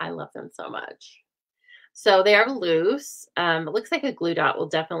 I love them so much. So they are loose. It looks like a glue dot will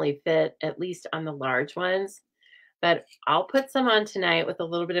definitely fit, at least on the large ones. But I'll put some on tonight with a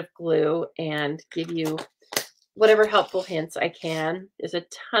little bit of glue and give you whatever helpful hints I can. There's a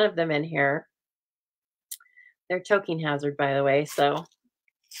ton of them in here. They're choking hazard, by the way, so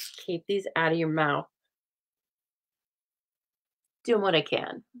keep these out of your mouth. Doing what I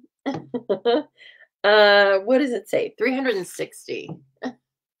can. What does it say? 360.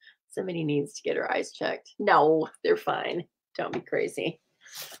 Somebody needs to get her eyes checked. No, they're fine. Don't be crazy.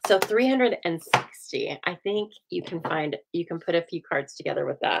 So 360. I think you can put a few cards together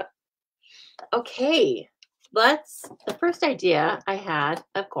with that. Okay, the first idea I had,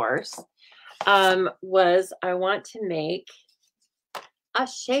 of course, was I want to make a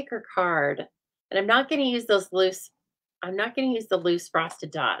shaker card. And I'm not going to use the loose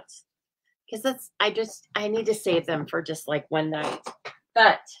frosted dots, because I need to save them for just like one night.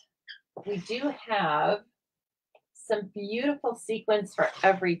 But we do have some beautiful sequins for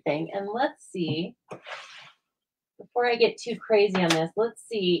everything. And let's see before I get too crazy on this, let's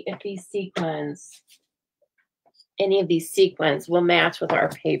see if these sequins, any of these sequins will match with our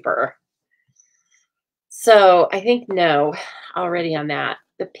paper. So I think no, already on that.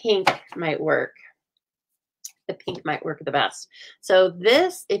 The pink might work. The pink might work the best. So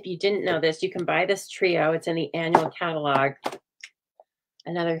this, if you didn't know this, you can buy this trio. It's in the annual catalog.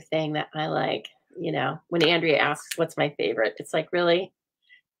 Another thing that I like, you know, when Andrea asks what's my favorite, it's like, really?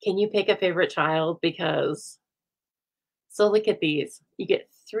 Can you pick a favorite child? Because, so look at these. You get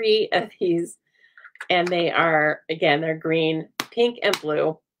 3 of these, and they are, again, they're green, pink, and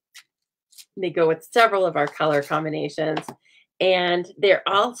blue. They go with several of our color combinations, and they're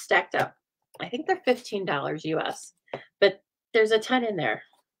all stacked up. I think they're $15 US, but there's a ton in there.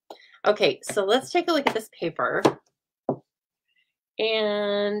 Okay, so let's take a look at this paper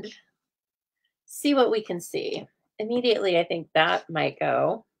and see what we can see. Immediately, I think that might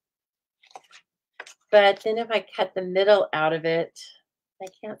go. But then if I cut the middle out of it, I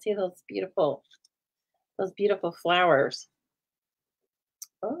can't see those beautiful flowers.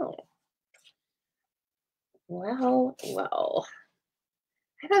 Oh, well.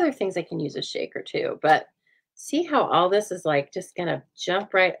 I have other things I can use a shaker too, but see how all this is like just gonna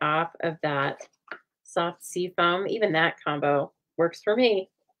jump right off of that soft sea foam. Even that combo works for me.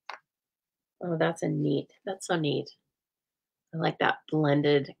 Oh, that's so neat. I like that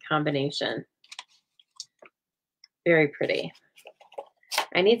blended combination. Very pretty.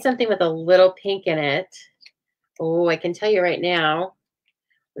 I need something with a little pink in it. Oh, I can tell you right now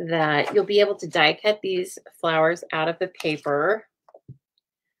that you'll be able to die cut these flowers out of the paper.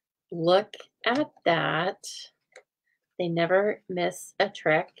 Look at that. They never miss a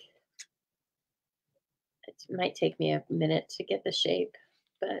trick. It might take me a minute to get the shape,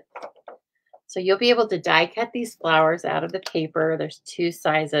 but so you'll be able to die cut these flowers out of the paper. There's 2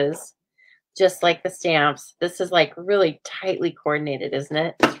 sizes, just like the stamps. This is like really tightly coordinated, isn't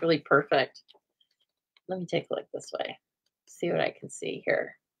it? It's really perfect. Let me take a look this way. See what I can see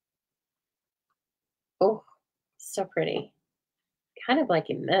here. Oh, so pretty. Kind of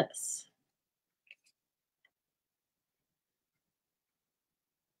liking this.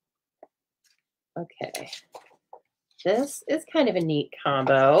 Okay. This is kind of a neat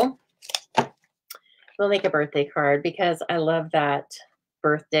combo. We'll make a birthday card because I love that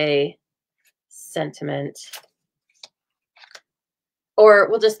birthday sentiment. Or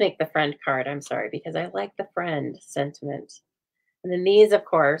we'll just make the friend card, I'm sorry, because I like the friend sentiment. And then these, of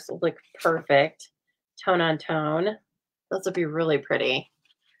course, will look perfect. Tone on tone. Those will be really pretty.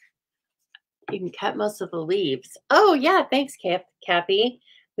 You can cut most of the leaves. Oh, yeah, thanks, Kathy.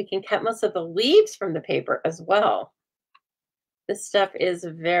 We can cut most of the leaves from the paper as well. This stuff is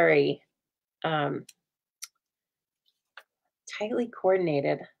very tightly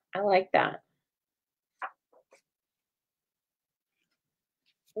coordinated. I like that.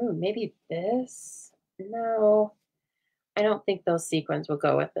 Ooh, maybe this? No, I don't think those sequins will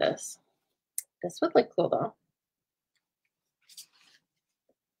go with this. This would look cool though.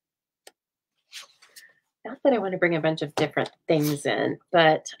 Not that I want to bring a bunch of different things in,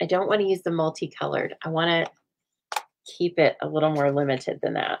 but I don't want to use the multicolored. I want to keep it a little more limited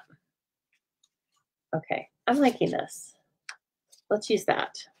than that. Okay, I'm liking this. Let's use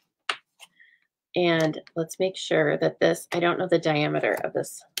that. And let's make sure that this, I don't know the diameter of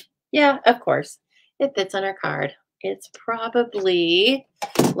this. Yeah, of course. It fits on our card. It's probably,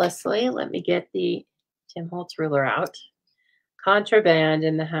 Leslie, let me get the Tim Holtz ruler out. Contraband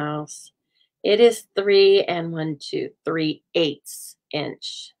in the house. It is 3 3/8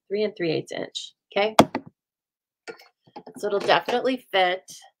 inch. 3 3/8 inch. Okay. So it'll definitely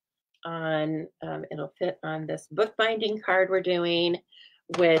fit on, it'll fit on this bookbinding card we're doing,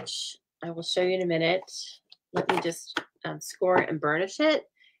 which I will show you in a minute. Let me just score and burnish it,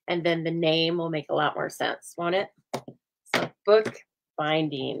 and then the name will make a lot more sense, won't it? So book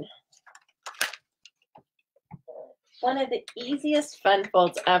binding. One of the easiest fun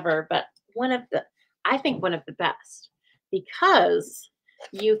folds ever, but I think one of the best, because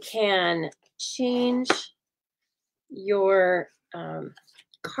you can change your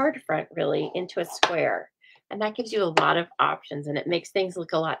card front really into a square. And that gives you a lot of options, and it makes things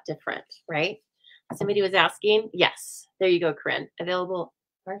look a lot different, right? Somebody was asking. Yes, there you go, Corinne. Available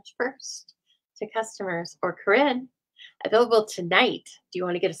March 1st to customers. Or Corinne, available tonight. Do you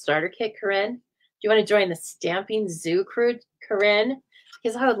want to get a starter kit, Corinne? Do you want to join the Stamping Zoo crew, Corinne?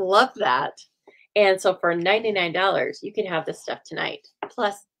 Because I would love that. And so for $99, you can have this stuff tonight,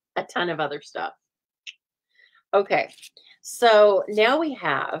 plus a ton of other stuff. Okay, so now we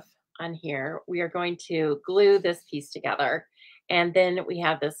have on here, we are going to glue this piece together. And then we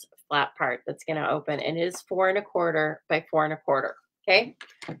have this flat part that's going to open, and it is 4¼ by 4¼ okay,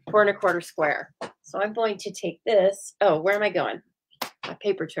 4¼ square. So I'm going to take this. Oh, where am I going? My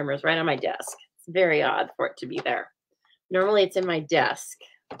paper trimmer is right on my desk. It's very odd for it to be there. Normally it's in my desk.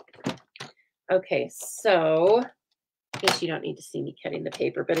 Okay, so I guess you don't need to see me cutting the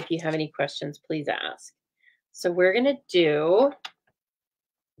paper, but if you have any questions, please ask. So we're going to do,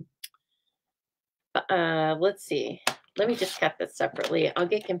 let's see. Let me just cut this separately. I'll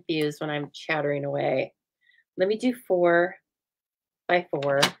get confused when I'm chattering away. Let me do 4 by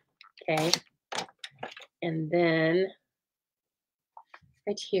 4, okay? And then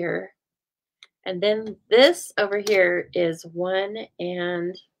right here. And then this over here is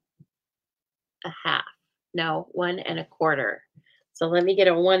 1½ No, 1¼ So let me get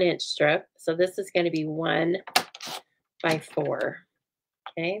a 1-inch strip. So this is going to be 1 by 4,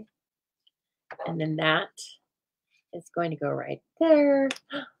 okay? And then that is going to go right there.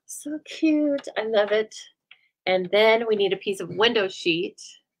 So cute. I love it. And then we need a piece of window sheet.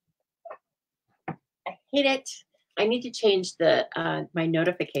 I hate it. I need to change the my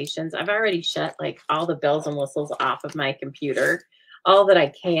notifications. I've already shut like all the bells and whistles off of my computer, all that I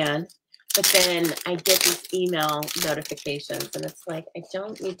can. But then I get these email notifications, and it's like, I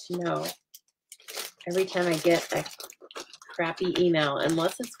don't need to know every time I get a crappy email,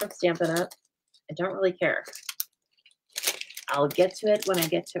 unless it's from Stampin' Up. I don't really care. I'll get to it when I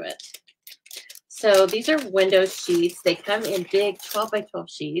get to it. So these are window sheets. They come in big 12 by 12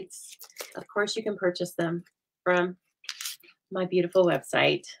 sheets. Of course, you can purchase them from my beautiful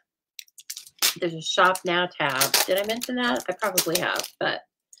website. There's a Shop Now tab. Did I mention that? I probably have, but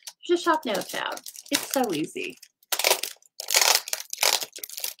there's a Shop Now tab. It's so easy.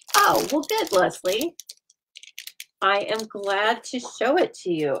 Oh, well, good, Leslie. I am glad to show it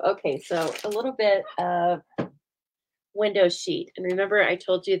to you. Okay, so a little bit of window sheet. And remember, I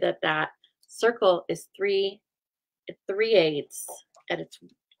told you that that circle is 3/8 at its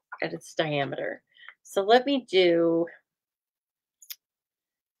diameter. So let me do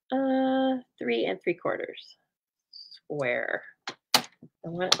 3¾ square. I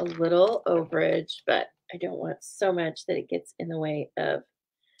want a little overage, but I don't want so much that it gets in the way of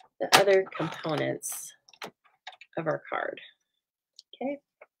the other components of our card. Okay.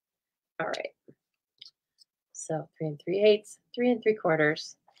 All right. So 3�3/8,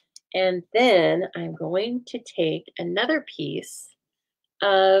 3�3/4. And then I'm going to take another piece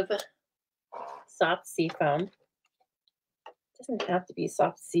of soft seafoam. It doesn't have to be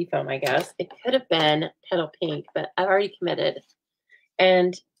soft seafoam, I guess. It could have been petal pink, but I've already committed.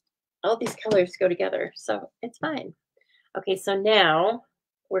 And all these colors go together, so it's fine. Okay, so now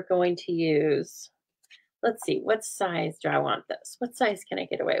we're going to use, let's see, what size do I want this? What size can I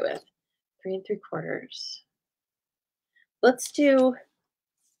get away with? 3�3/4. Let's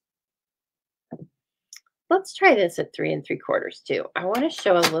try this at 3�3/4 too. I want to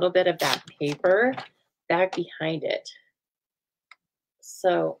show a little bit of that paper back behind it.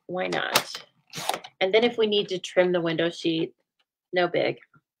 So why not? And then if we need to trim the window sheet, no big.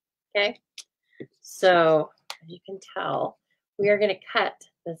 Okay. So as you can tell, we are going to cut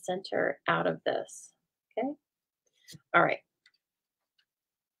the center out of this. Okay. All right.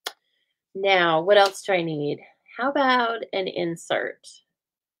 Now, what else do I need? How about an insert?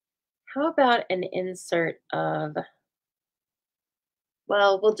 How about an insert of,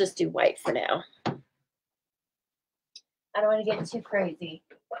 well, we'll just do white for now. I don't want to get too crazy.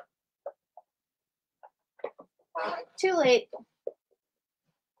 Too late.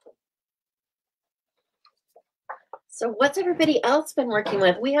 So what's everybody else been working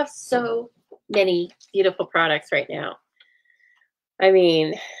with? We have so many beautiful products right now. I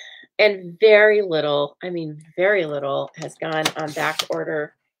mean, and very little has gone on back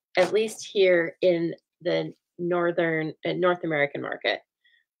order, at least here in the North American market.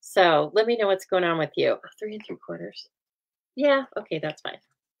 So let me know what's going on with you. 3�3/4. Yeah, okay, that's fine.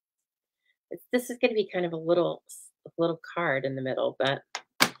 This is going to be kind of a little card in the middle, but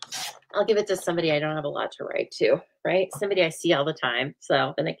I'll give it to somebody I don't have a lot to write to, right? Somebody I see all the time.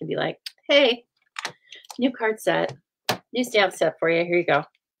 So then they can be like, hey, new card set, new stamp set for you. Here you go.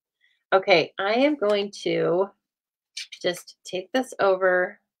 Okay, I am going to just take this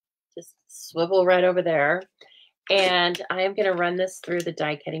over, just swivel right over there. And I am going to run this through the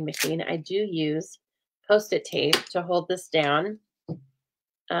die cutting machine. I do use Post-it tape to hold this down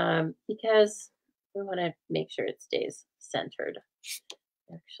because we want to make sure it stays centered.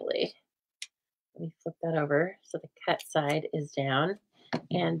 Actually, let me flip that over so the cut side is down.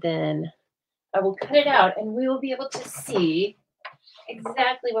 And then I will cut it out and we will be able to see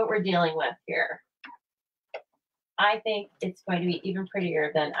exactly what we're dealing with here. I think it's going to be even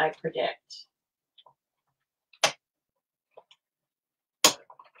prettier than I predict.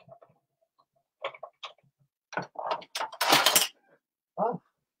 Oh,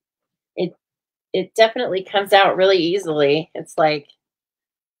 it definitely comes out really easily. It's like,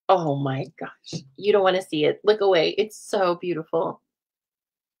 oh my gosh, you don't want to see it. Look away. It's so beautiful.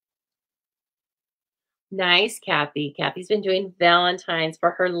 Nice, Kathy. Kathy's been doing Valentine's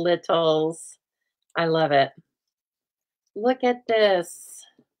for her littles. I love it. Look at this.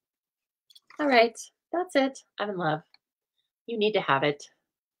 All right, that's it. I'm in love. You need to have it.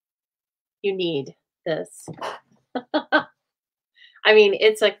 You need this. I mean,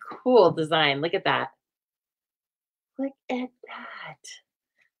 it's a cool design. Look at that. Look at that.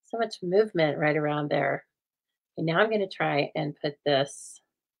 So much movement right around there. And now I'm going to try and put this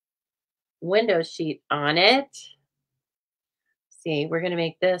window sheet on it. See, we're going to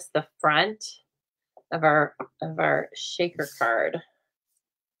make this the front of our shaker card.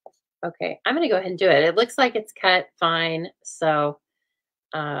 Okay, I'm going to go ahead and do it. It looks like it's cut fine. So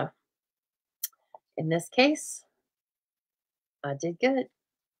in this case, I did good.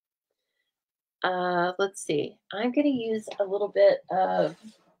 Let's see. I'm going to use a little bit of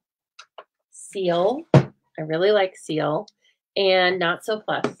Seal. I really like Seal and Not So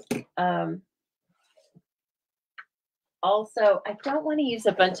Plus. Also, I don't want to use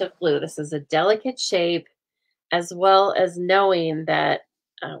a bunch of glue. This is a delicate shape, as well as knowing that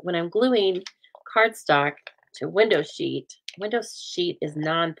when I'm gluing cardstock to window sheet is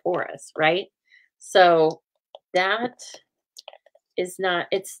non-porous, right? So that is not,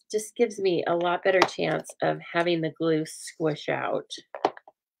 it's just gives me a lot better chance of having the glue squish out.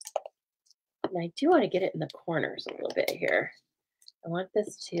 And I do want to get it in the corners a little bit here. I don't want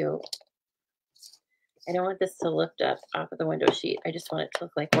this to lift up off of the window sheet. I just want it to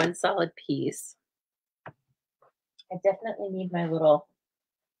look like one solid piece. I definitely need my little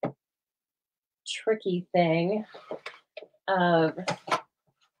tricky thing of,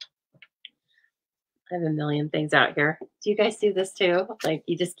 I have a million things out here. Do you guys do this too? Like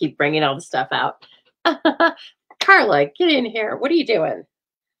you just keep bringing all the stuff out. Carla, get in here. What are you doing?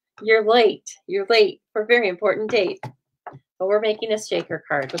 You're late. You're late for a very important date. But we're making a shaker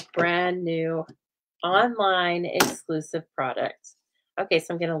card with brand new online exclusive products. Okay,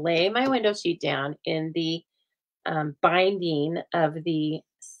 so I'm going to lay my window sheet down in the binding of the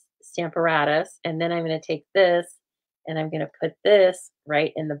Stamparatus, and then I'm going to take this and I'm going to put this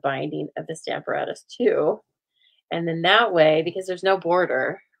right in the binding of the Stamparatus too. And then that way, because there's no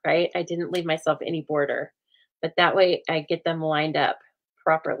border, right? I didn't leave myself any border, but that way I get them lined up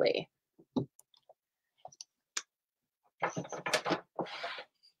properly.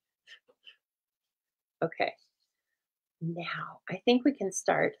 Okay, now I think we can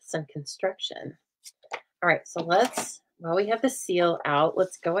start some construction. All right, so while we have the seal out,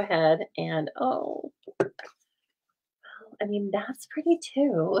 let's go ahead and, I mean, that's pretty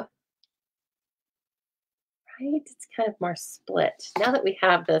too, right? It's kind of more split. Now that we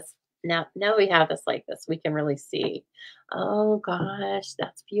have this, now we have this like this, we can really see. Oh gosh,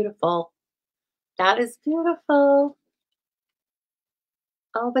 that's beautiful. That is beautiful.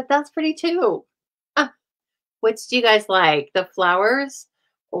 Oh, but that's pretty too. Which do you guys like, the flowers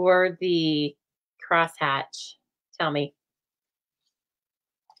or the crosshatch? Tell me.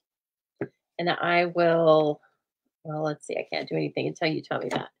 And I will, well, let's see. I can't do anything until you tell me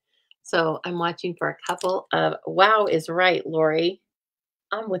that. So I'm watching for a couple of, wow is right, Lori.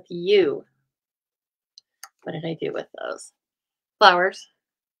 I'm with you. What did I do with those? Flowers.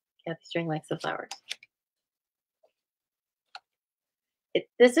 Kathy String likes the flowers.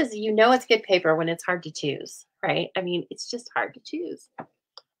 This is, it's good paper when it's hard to choose, right? I mean, it's just hard to choose.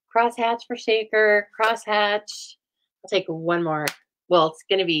 Crosshatch for shaker, crosshatch. I'll take one more. Well, it's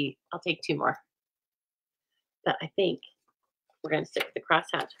going to be, I'll take two more. But I think we're going to stick with the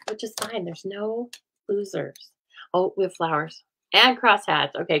crosshatch, which is fine. There's no losers. Oh, we have flowers and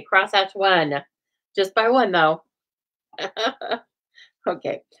crosshatch. Okay, crosshatch one. Just by one, though.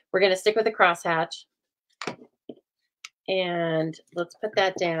 Okay, we're going to stick with the crosshatch. And let's put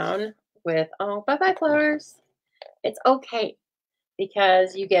that down with, oh, bye-bye flowers. It's okay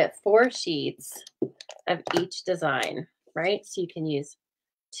because you get 4 sheets of each design, right? So you can use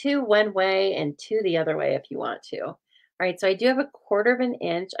 2 one way and 2 the other way if you want to. All right, so I do have a 1/4 of an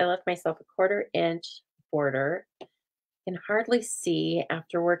inch. I left myself a 1/4 inch border. You can hardly see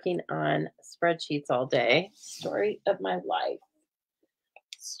after working on spreadsheets all day. Story of my life.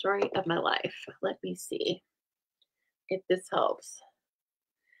 Story of my life. Let me see if this helps.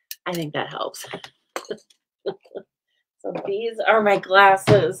 I think that helps. So these are my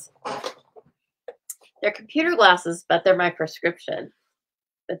glasses. They're computer glasses, but they're my prescription.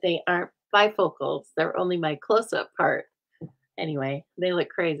 But they aren't bifocals. They're only my close-up part. Anyway, they look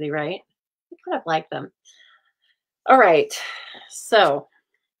crazy, right? I kind of like them. All right. So,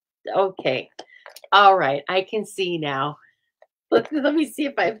 okay. All right. I can see now. Let me see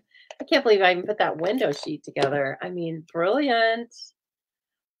if I can't believe I even put that window sheet together. I mean, brilliant.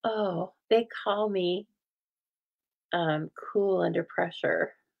 Oh, they call me cool under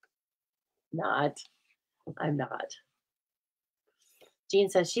pressure. Not. I'm not. Jean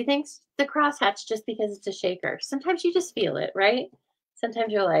says she thinks the crosshatch just because it's a shaker. Sometimes you just feel it, right?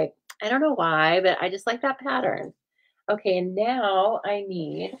 Sometimes you're like, I don't know why, but I just like that pattern. Okay, and now I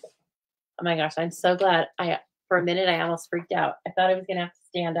need, oh my gosh, I'm so glad. For a minute I almost freaked out. I thought I was gonna have to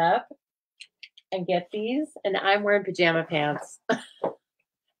stand up and get these, and I'm wearing pajama pants.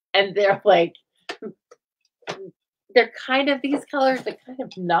 And they're like, they're kind of these colors, but kind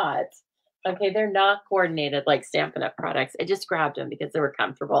of not. Okay, they're not coordinated like Stampin' Up! Products. I just grabbed them because they were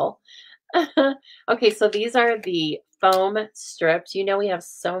comfortable. Okay, so these are the foam strips. You know we have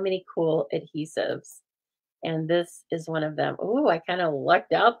so many cool adhesives, and this is one of them. Ooh, I kind of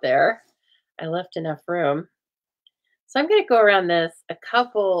lucked out there. I left enough room. So I'm going to go around this a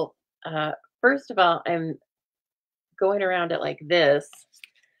couple. First of all, I'm going around it like this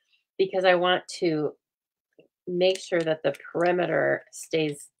because I want to make sure that the perimeter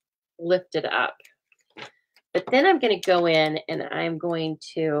stays lifted up. But then I'm going to go in and I'm going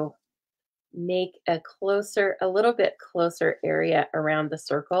to make a little bit closer area around the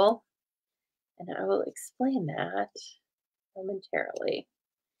circle. And I will explain that momentarily.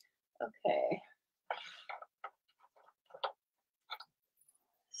 Okay.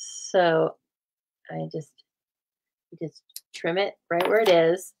 So I just trim it right where it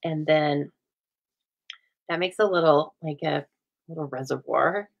is, and then that makes a little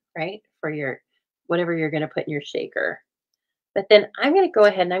reservoir, right? For your whatever you're going to put in your shaker. But then I'm going to go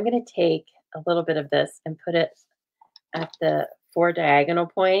ahead and I'm going to take a little bit of this and put it at the 4 diagonal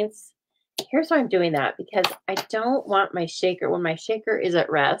points. Here's why I'm doing that, because I don't want my shaker, when my shaker is at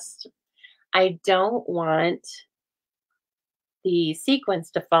rest, I don't want the sequins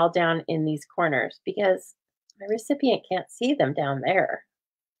to fall down in these corners because my recipient can't see them down there.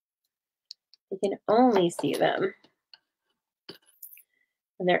 They can only see them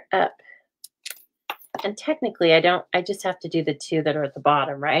when they're up. And technically I just have to do the 2 that are at the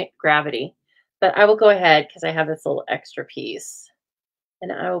bottom, right? Gravity. But I will go ahead because I have this little extra piece.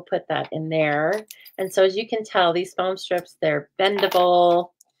 And I will put that in there. And so as you can tell, these foam strips, they're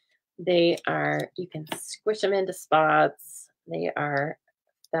bendable. You can squish them into spots. They are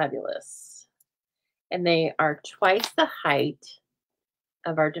fabulous. And they are twice the height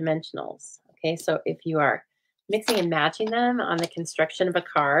of our dimensionals. Okay, so if you are mixing and matching them on the construction of a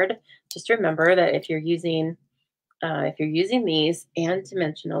card, just remember that if you're using these and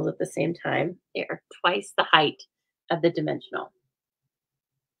dimensionals at the same time, they are twice the height of the dimensional.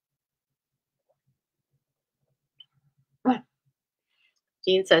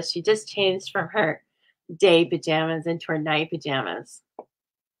 Jean says she just changed from her day pajamas into her night pajamas.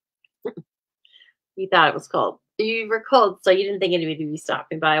 You thought it was cold. You were cold, so you didn't think anybody would be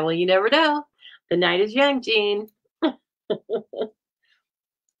stopping by. Well, you never know. The night is young, Jean.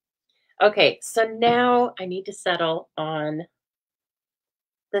 Okay, so now I need to settle on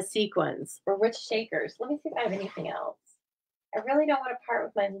the sequins or which shakers. Let me see if I have anything else. I really don't want to part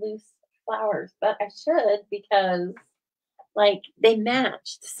with my loose flowers, but I should because like they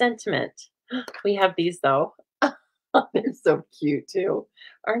match the sentiment. We have these though. They're so cute too.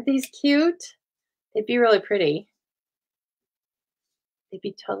 Aren't these cute? They'd be really pretty. They'd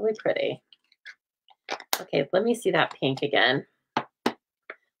be totally pretty. Okay, let me see that pink again. Let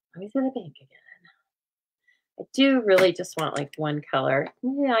me see the pink again. I do really just want like one color.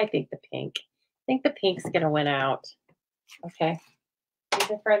 Yeah, I think the pink. I think the pink's going to win out. Okay.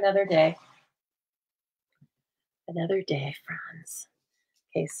 Leave it for another day. Another day, friends.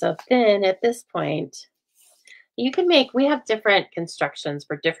 Okay, so then at this point, you can we have different constructions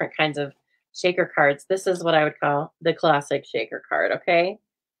for different kinds of shaker cards. This is what I would call the classic shaker card, okay?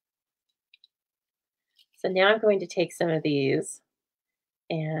 So now I'm going to take some of these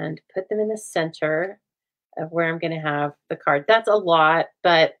and put them in the center of where I'm going to have the card. That's a lot,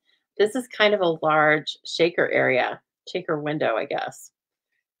 but this is kind of a large shaker area, shaker window, I guess.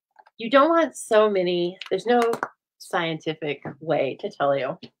 You don't want so many, there's no scientific way to tell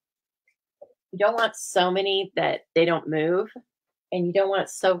you. You don't want so many that they don't move, and you don't want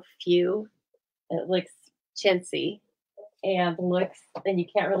so few that it looks chintzy and then you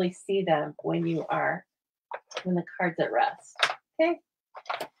can't really see them when the card's at rest. Okay.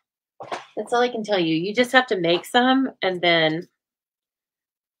 That's all I can tell you. You just have to make some and then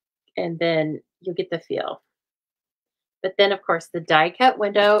you'll get the feel. But then of course the die cut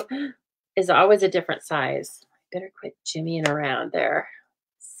window is always a different size. Better quit jimmying around there.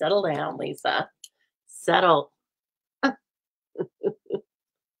 Settle down, Lisa. Settle.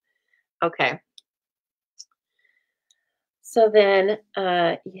 Okay. So then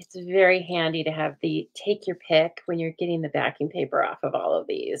it's very handy to have the take your pick when you're getting the backing paper off of all of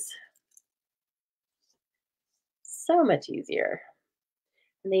these. So much easier.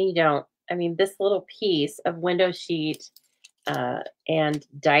 And then you don't, I mean, this little piece of window sheet and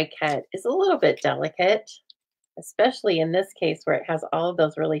die cut is a little bit delicate, especially in this case where it has all of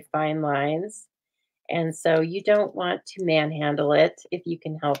those really fine lines. And so you don't want to manhandle it if you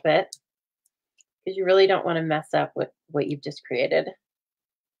can help it, because you really don't want to mess up with what you've just created.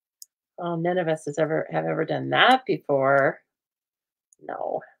 Oh, none of us have ever done that before.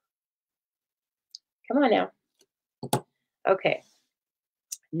 No. Come on now. Okay.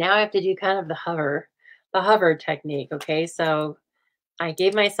 Now I have to do kind of the hover technique. Okay. So I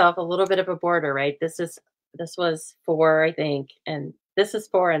gave myself a little bit of a border, right? This was 4, I think, and this is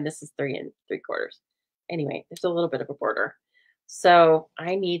 4, and this is 3 3/4. Anyway, there's a little bit of a border. So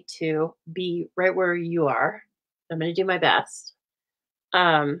I need to be right where you are. I'm going to do my best.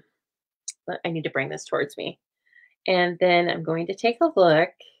 But I need to bring this towards me. And then I'm going to take a look,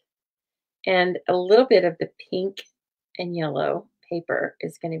 and a little bit of the pink and yellow paper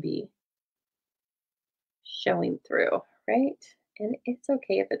is going to be showing through, right? And it's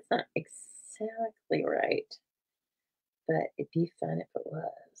okay if it's not exactly right, but it'd be fun if it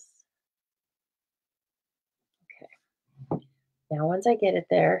was. Okay. Now, once I get it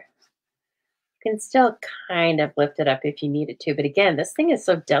there, you can still kind of lift it up if you needed to. But again, this thing is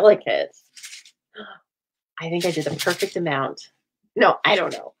so delicate. I think I did the perfect amount. No, I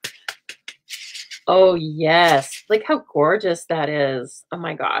don't know. Oh, yes. Look how gorgeous that is. Oh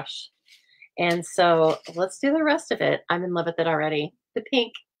my gosh. And so let's do the rest of it. I'm in love with it already. The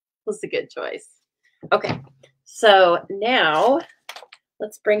pink was a good choice. Okay. So now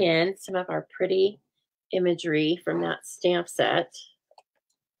let's bring in some of our pretty imagery from that stamp set.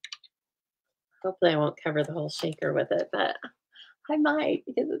 Hopefully I won't cover the whole shaker with it, but I might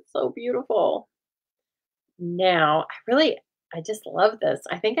because it's so beautiful. Now, I just love this.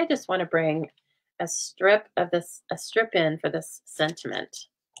 I think I just want to bring a strip in for this sentiment.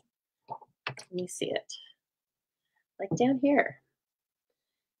 Let me see it. Like down here.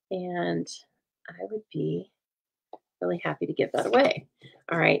 And I would be really happy to give that away.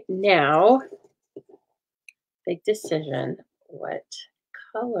 All right, now, big decision. What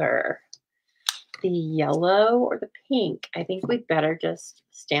color? The yellow or the pink? I think we'd better just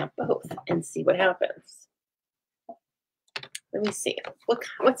stamp both and see what happens. Let me see.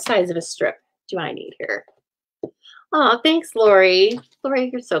 What size of a strip do I need here? Oh, thanks, Lori. Lori,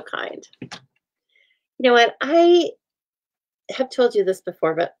 you're so kind. You know what? I have told you this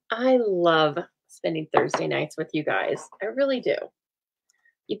before, but I love spending Thursday nights with you guys. I really do.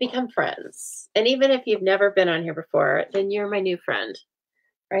 You become friends. And even if you've never been on here before, then you're my new friend,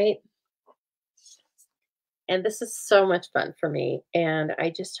 right? And this is so much fun for me. And I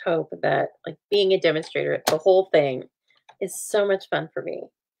just hope that, like, being a demonstrator, the whole thing is so much fun for me.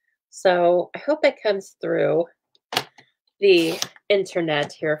 So I hope that comes through the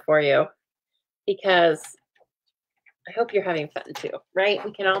internet here for you, because I hope you're having fun too, right?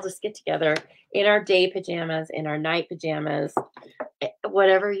 We can all just get together in our day pajamas, in our night pajamas.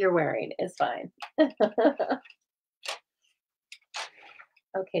 Whatever you're wearing is fine.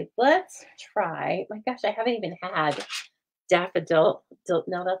 Okay, let's try. My gosh, I haven't even had daffodil.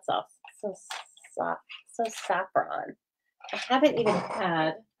 No, that's all so soft, so saffron. I haven't even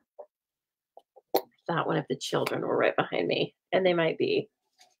had. I thought one of the children were right behind me, and they might be.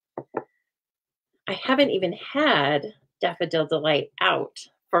 I haven't even had Daffodil Delight out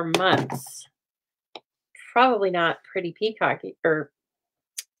for months. Probably not Pretty Peacock or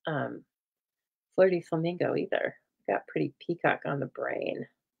Flirty Flamingo either. Got Pretty Peacock on the brain.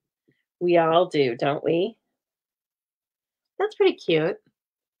 We all do, don't we? That's pretty cute.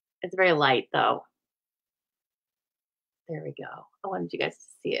 It's very light though. There we go. I wanted you guys to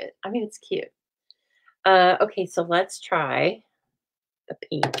see it. I mean, it's cute. Okay, so let's try the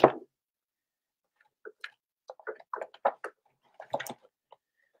pink.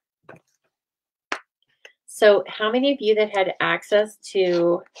 So how many of you that had access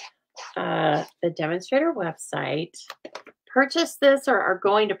to the demonstrator website purchased this or are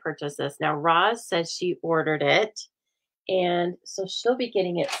going to purchase this? Now, Roz says she ordered it, and so she'll be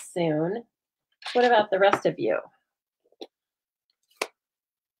getting it soon. What about the rest of you?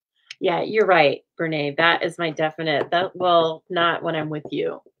 Yeah, you're right, Brene. That is my definite. That well, not when I'm with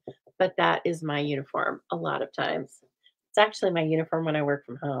you, but that is my uniform a lot of times. It's actually my uniform when I work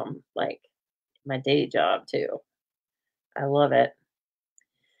from home, like my day job too. I love it.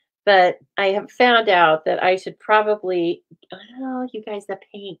 But I have found out that I should probably, oh, you guys, the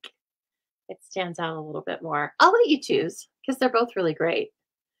pink, it stands out a little bit more. I'll let you choose because they're both really great.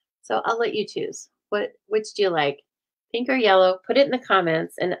 So I'll let you choose. Which do you like? Pink or yellow? Put it in the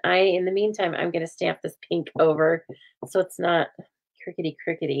comments. And in the meantime, I'm going to stamp this pink over so it's not crickety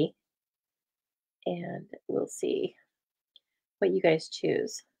crickety. And we'll see what you guys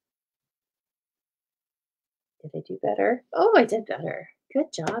choose. Did I do better? Oh, I did better.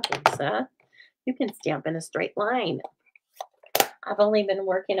 Good job, Lisa. You can stamp in a straight line. I've only been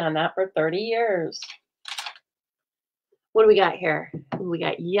working on that for 30 years. What do we got here? We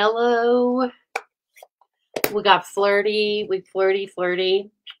got yellow. We got flirty. We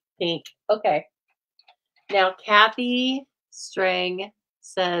flirty, pink. Okay. Now, Kathy Strang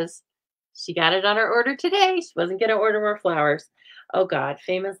says she got it on her order today. She wasn't going to order more flowers. Oh, God.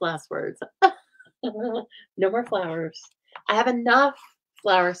 Famous last words. No more flowers. I have enough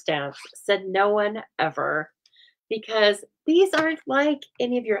flower stamps, said no one ever, because these aren't like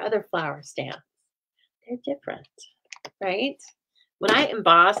any of your other flower stamps. They're different, right? When I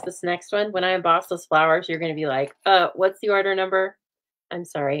emboss this next one, when I emboss those flowers, you're going to be like, what's the order number? I'm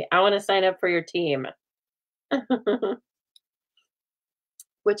sorry. I want to sign up for your team,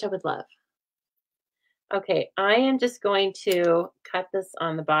 which I would love. Okay, I am just going to cut this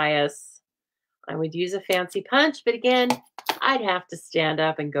on the bias. I would use a fancy punch, but again, I'd have to stand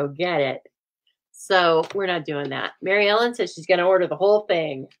up and go get it. So we're not doing that. Mary Ellen says she's going to order the whole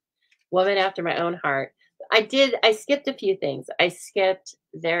thing. Woman after my own heart. I skipped a few things.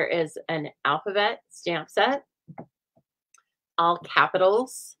 There is an alphabet stamp set, all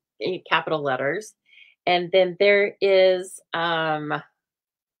capitals, capital letters. And then there is, some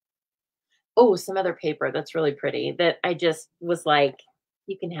other paper that's really pretty that I just was like,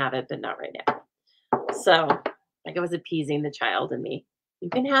 you can have it, but not right now. So, like I was appeasing the child in me. You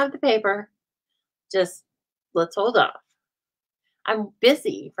can have the paper. Just let's hold off. I'm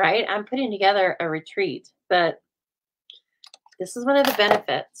busy, right? I'm putting together a retreat, but this is one of the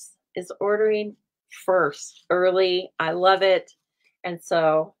benefits is ordering first early. I love it. And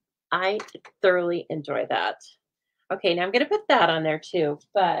so I thoroughly enjoy that. Okay, now I'm going to put that on there too.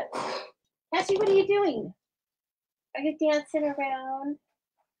 But Cassie, what are you doing? Are you dancing around?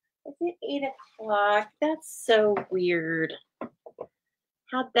 Is it 8 o'clock? That's so weird.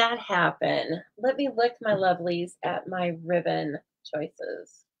 How'd that happen? Let me look, my lovelies, at my ribbon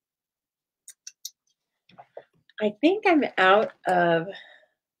choices. I think I'm out of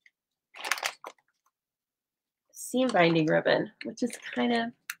seam binding ribbon, which is kind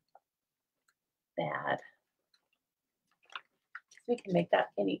of bad. We can make that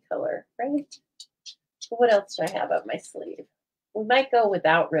any color, right? But what else do I have up my sleeve? We might go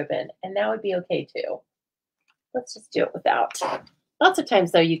without ribbon, and that would be okay too. Let's just do it without. Lots of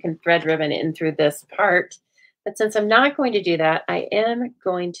times, though, you can thread ribbon in through this part. But since I'm not going to do that, I am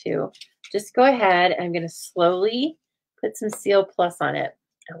going to just go ahead and I'm going to slowly put some Seal Plus on it.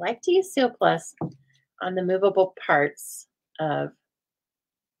 I like to use Seal Plus on the movable parts of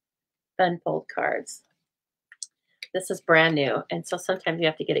Fun Fold cards. This is brand new, and so sometimes you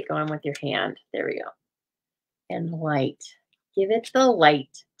have to get it going with your hand. There we go. And light. Give it the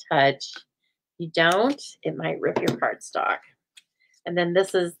light touch. If you don't, it might rip your cardstock. And then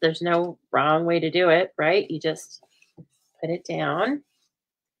there's no wrong way to do it, right? You just put it down.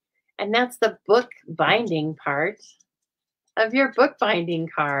 And that's the book binding part of your book binding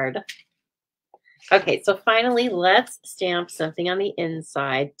card. Okay, so finally, let's stamp something on the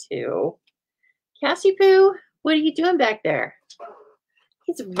inside too. Cassie Poo, what are you doing back there?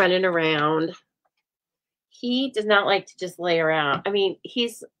 He's running around. He does not like to just lay around. I mean,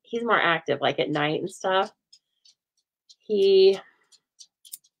 he's more active, like at night and stuff.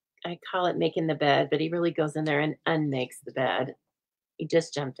 I call it making the bed, but he really goes in there and unmakes the bed. He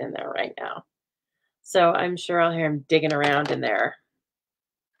just jumped in there right now. So I'm sure I'll hear him digging around in there.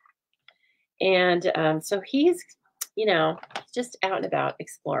 And so he's just out and about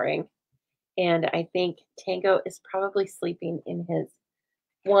exploring. And I think Tango is probably sleeping in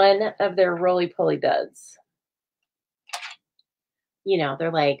one of their roly-poly beds.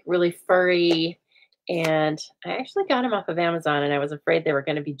 They're like really furry. And I actually got them off of Amazon, and I was afraid they were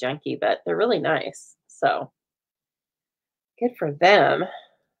going to be junky, but they're really nice. So good for them.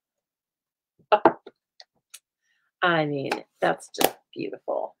 Oh, I mean, that's just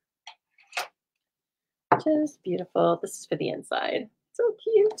beautiful. Just beautiful. This is for the inside. So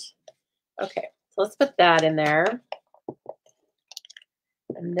cute. Okay, so let's put that in there.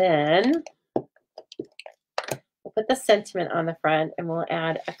 And then we'll put the sentiment on the front and we'll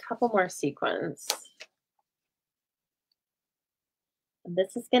add a couple more sequins. And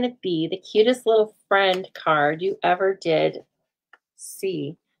this is going to be the cutest little friend card you ever did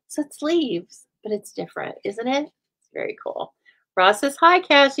see. So it's leaves, but it's different, isn't it? It's very cool. Ross says, hi,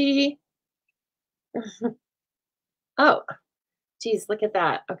 Cassie. Oh, geez, look at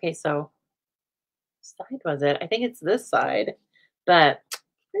that. Okay, so side was it? I think it's this side, but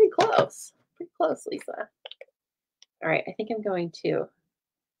pretty close. Pretty close, Lisa. All right, I think I'm going to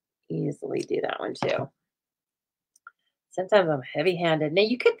easily do that one too. Sometimes I'm heavy-handed. Now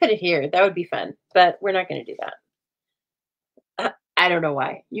you could put it here. That would be fun, but we're not going to do that. I don't know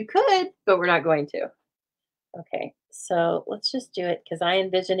why. You could, but we're not going to. Okay, so let's just do it because I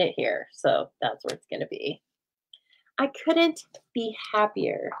envision it here. So that's where it's going to be. I couldn't be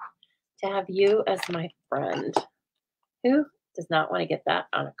happier to have you as my friend. Who does not want to get that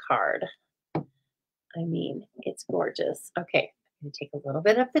on a card? I mean, it's gorgeous. Okay, I'm going to take a little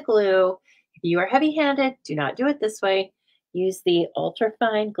bit of the glue. If you are heavy-handed, do not do it this way. Use the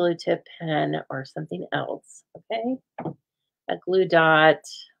ultra-fine glue tip pen or something else, okay? A glue dot,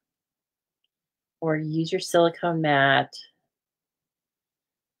 or use your silicone mat.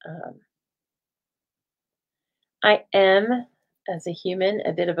 I am, as a human,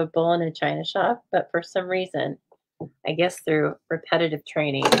 a bit of a bull in a china shop, but for some reason, I guess through repetitive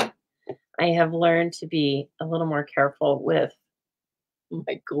training, I have learned to be a little more careful with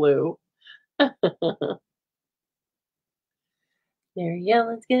my glue. Mary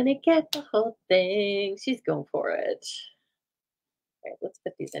Ellen's gonna get the whole thing. She's going for it. All right, let's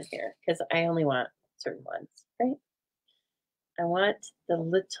put these in here because I only want certain ones, right? I want the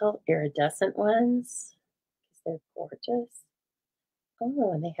little iridescent ones because they're gorgeous.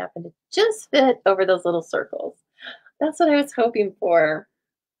 Oh, and they happen to just fit over those little circles. That's what I was hoping for.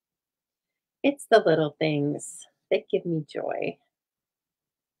 It's the little things that give me joy.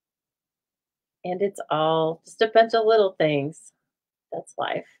 And it's all just a bunch of little things. That's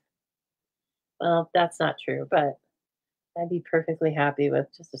life. Well, that's not true, but I'd be perfectly happy with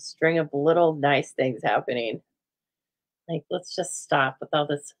just a string of little nice things happening. Like, let's just stop with all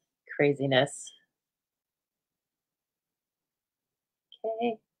this craziness.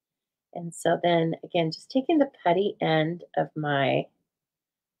 Okay. And so then again, just taking the putty end of my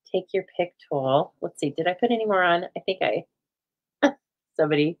take your pick tool. Let's see, did I put any more on? I think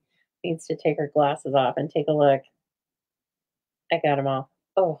somebody needs to take her glasses off and take a look. I got them all.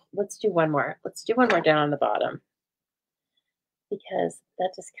 Oh, let's do one more. Let's do one more down on the bottom because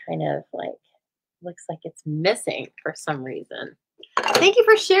that just kind of like looks like it's missing for some reason. Thank you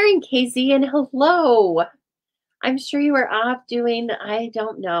for sharing, KZ, and hello. I'm sure you were off doing, I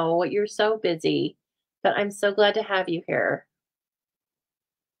don't know, you're so busy, but I'm so glad to have you here.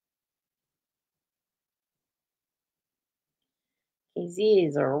 KZ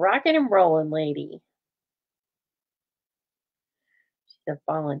is a rocking and rolling lady. She's a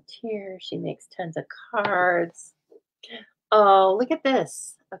volunteer. She makes tons of cards. Oh, look at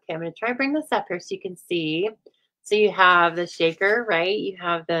this. Okay, I'm going to try and bring this up here so you can see. So you have the shaker, right? You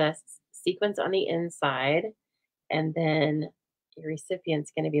have the sequence on the inside, and then your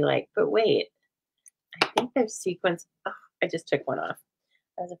recipient's going to be like, but wait, I think there's sequence. Oh, I just took one off.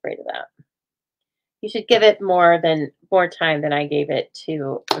 I was afraid of that. You should give it more time than I gave it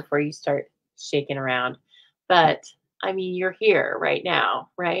to before you start shaking around. But I mean, you're here right now,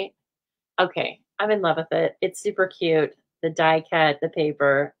 right? Okay, I'm in love with it. It's super cute. The die cut, the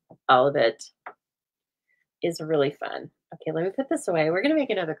paper, all of it is really fun. Okay, let me put this away. We're gonna make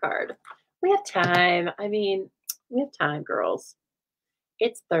another card. We have time. I mean, we have time, girls.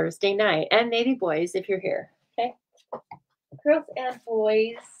 It's Thursday night, and maybe boys if you're here. Okay, girls and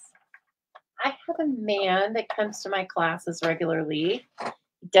boys. I have a man that comes to my classes regularly.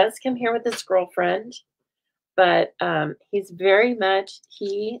 He does come here with his girlfriend, but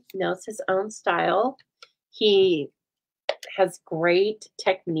he knows his own style. He has great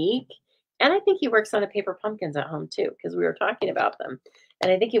technique. And I think he works on the paper pumpkins at home too, because we were talking about them.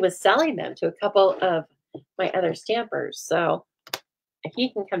 And I think he was selling them to a couple of my other stampers. So he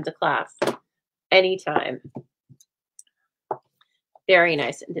can come to class anytime. Very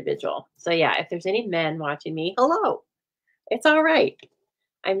nice individual. So yeah, if there's any men watching me, hello. It's all right.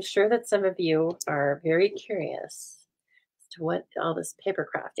 I'm sure that some of you are very curious as to what all this paper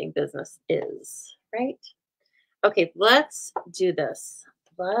crafting business is, right? Okay, let's do this.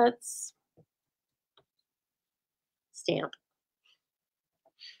 Let's stamp.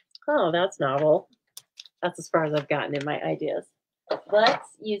 Oh, that's novel. That's as far as I've gotten in my ideas. let's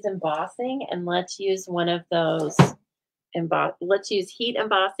use embossing and let's use one of those let's use heat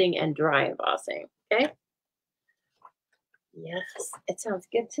embossing and dry embossing. Okay. Yes, it sounds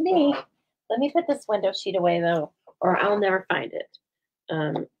good to me. Let me put this window sheet away though, or I'll never find it.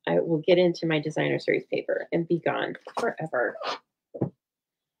 I will get into my designer series paper and be gone forever.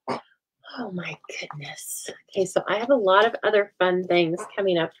 Oh my goodness. Okay, so I have a lot of other fun things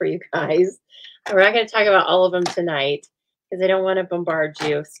coming up for you guys. We're not going to talk about all of them tonight because I don't want to bombard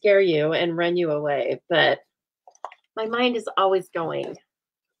you, scare you, and run you away. But my mind is always going,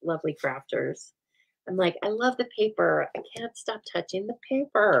 lovely crafters. I'm like, I love the paper. I can't stop touching the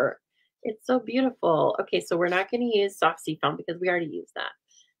paper. It's so beautiful. Okay, so we're not going to use soft sea foam because we already used that.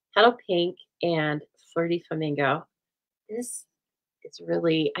 Petal Pink and Flirty Flamingo. This is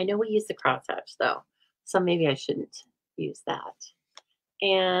really, I know we use the crosshatch though, so maybe I shouldn't use that.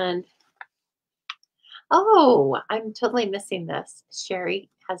 And, oh, I'm totally missing this. Sherry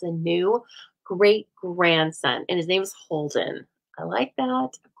has a new great grandson, and his name is Holden. I like that.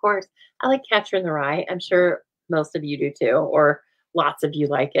 Of course, I like Catcher in the Rye. I'm sure most of you do too, or lots of you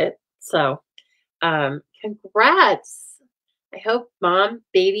like it. So, congrats. I hope mom,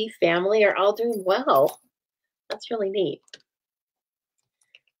 baby, family are all doing well. That's really neat.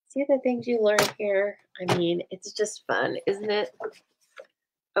 See the things you learn here? I mean, it's just fun, isn't it?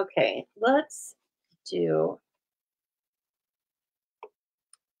 Okay, let's do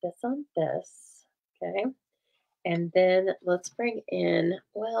this on this. Okay. And then let's bring in,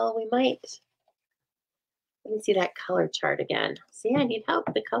 well, we might, let me see that color chart again. See, I need help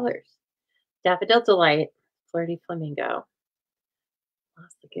with the colors. Daffodil Delight, Flirty Flamingo.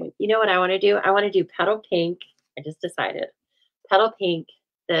 Lost Lagoon. You know what I want to do? I want to do Petal Pink. I just decided. Petal Pink,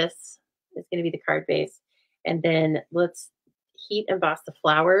 this is going to be the card base. And then let's heat emboss the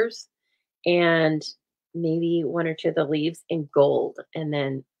flowers and maybe one or two of the leaves in gold and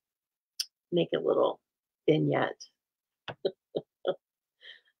then make a little vignette.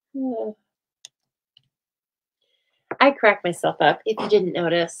 I crack myself up if you didn't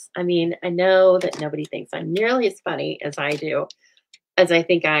notice. I mean, I know that nobody thinks I'm nearly as funny as I do, as I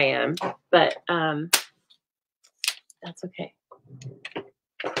think I am, but that's okay.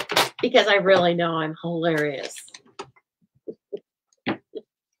 Because I really know I'm hilarious.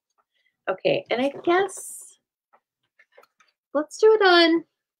 Okay, and I guess let's do it on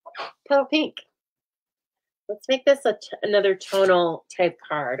Petal Pink. Let's make this another tonal type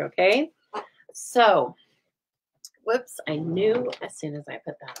card, okay? So, whoops, I knew as soon as I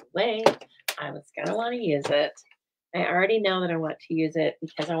put that away, I was going to want to use it. I already know that I want to use it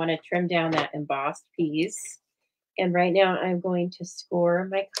because I want to trim down that embossed piece. And right now I'm going to score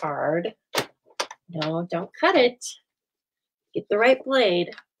my card. No, don't cut it. Get the right blade.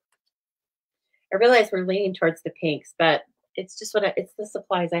 I realize we're leaning towards the pinks, but it's just it's the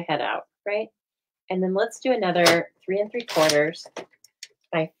supplies I had out, right? And then let's do another 3 3/4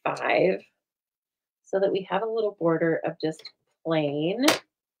 by 5 so that we have a little border of just plain.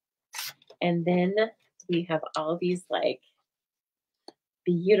 And then we have all these like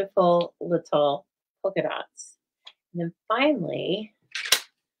beautiful little polka dots. And then finally,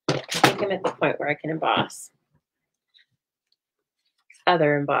 I think I'm at the point where I can emboss.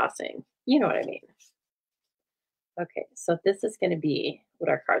 Other embossing. You know what I mean. Okay, so this is going to be what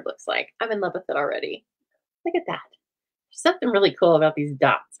our card looks like. I'm in love with it already. Look at that. There's something really cool about these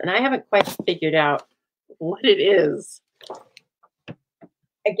dots, and I haven't quite figured out what it is.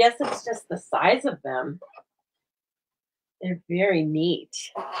 I guess it's just the size of them. They're very neat.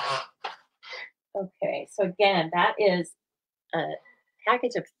 Okay, so again, that is a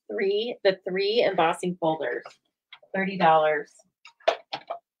package of the three embossing folders, $30.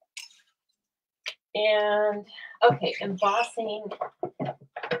 And okay, embossing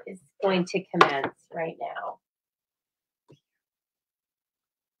is going to commence right now.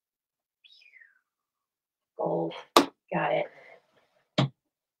 Gold, got it.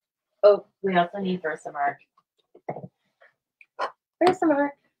 Oh, we also need Versamark.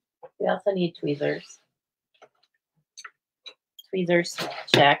 Versamark. We also need tweezers. Tweezers,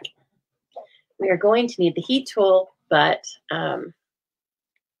 check. We are going to need the heat tool, but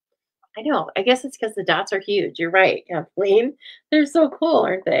I know. I guess it's because the dots are huge. You're right, Kathleen. They're so cool,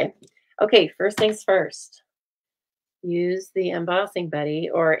 aren't they? Okay, first things first. Use the embossing buddy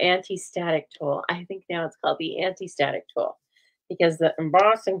or anti-static tool. I think now it's called the anti-static tool because the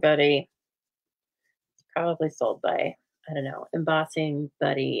embossing buddy is probably sold by, I don't know, Embossing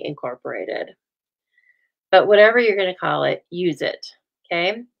Buddy Incorporated. But whatever you're going to call it, use it.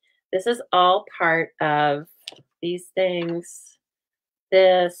 Okay. This is all part of these things.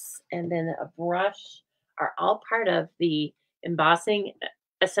 This and then a brush are all part of the embossing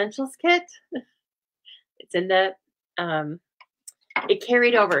essentials kit. It's in the, um, it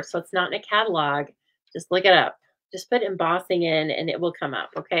carried over, so it's not in a catalog. Just look it up. Just put embossing in and it will come up,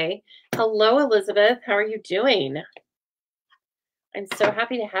 okay? Hello, Elizabeth. How are you doing? I'm so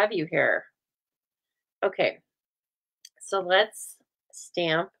happy to have you here. Okay, so let's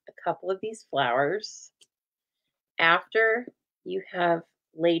stamp a couple of these flowers. After you have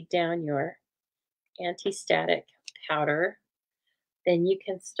laid down your anti-static powder, then you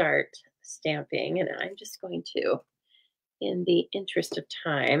can start stamping. And I'm just going to, in the interest of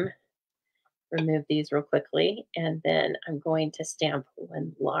time, remove these real quickly. And then I'm going to stamp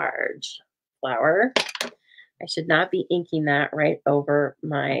one large flower. I should not be inking that right over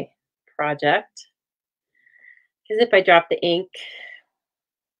my project, because if I drop the ink,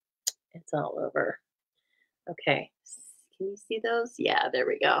 it's all over. Okay, can you see those? Yeah, there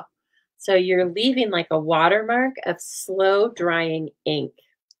we go. So you're leaving like a watermark of slow drying ink.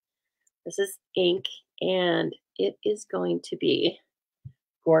 This is ink, and it is going to be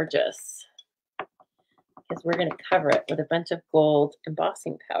gorgeous because we're going to cover it with a bunch of gold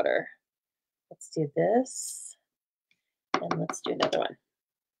embossing powder. Let's do this, and let's do another one.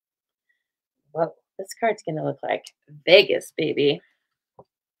 Whoa, this card's going to look like Vegas, baby.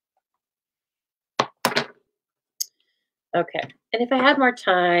 Okay, and if I had more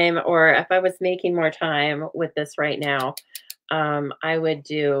time, or if I was making more time with this right now, I would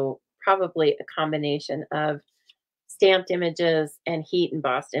do probably a combination of stamped images and heat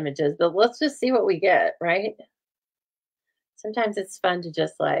embossed images, but let's just see what we get, right? Sometimes it's fun to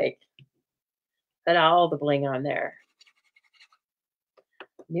just like put all the bling on there.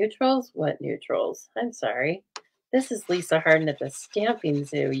 Neutrals? What neutrals? I'm sorry. This is Lisa Harden at the Stamping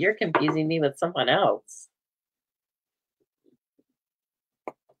Zoo. You're confusing me with someone else.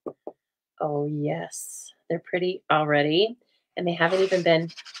 Oh, yes. They're pretty already, and they haven't even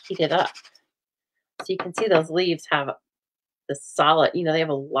been heated up. So you can see those leaves have the solid, they have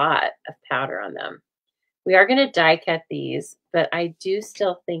a lot of powder on them. We are going to die cut these, but I do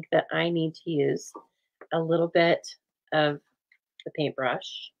still think that I need to use a little bit of the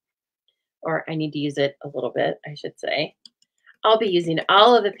paintbrush, or I need to use it a little bit, I should say. I'll be using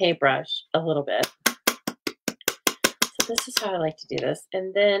all of the paintbrush a little bit. So this is how I like to do this.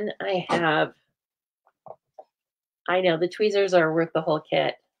 And then I know the tweezers are worth the whole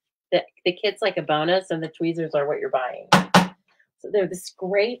kit. The kit's like a bonus, and the tweezers are what you're buying. So they're this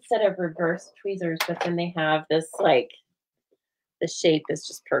great set of reverse tweezers, but then they have this, like, the shape is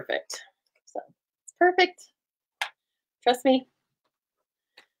just perfect. So it's perfect. Trust me.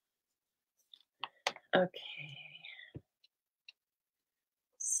 Okay.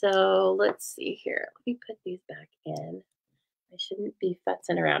 So let's see here. Let me put these back in. I shouldn't be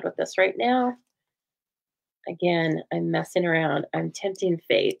futzing around with this right now. Again, I'm messing around. I'm tempting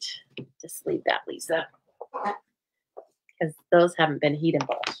fate. Just leave that, Lisa, because those haven't been heat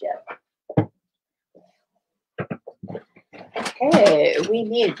embossed yet. Okay, we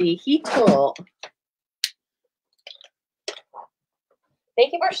need the heat tool.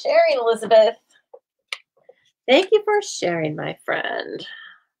 Thank you for sharing, Elizabeth. Thank you for sharing, my friend.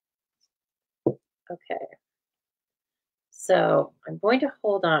 Okay. So I'm going to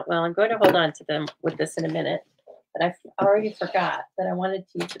hold on. Well, I'm going to hold on to them with this in a minute, but I already forgot that I wanted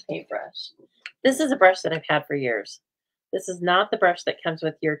to use the paintbrush. This is a brush that I've had for years. This is not the brush that comes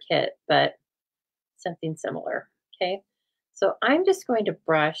with your kit, but something similar. Okay. So I'm just going to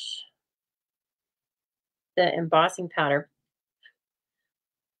brush the embossing powder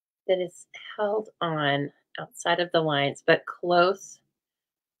that is held on outside of the lines, but close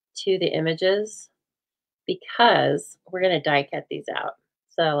to the images, because we're going to die cut these out.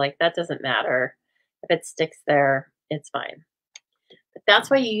 So like that doesn't matter. If it sticks there, it's fine. But that's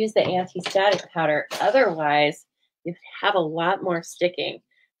why you use the anti-static powder. Otherwise, you have a lot more sticking,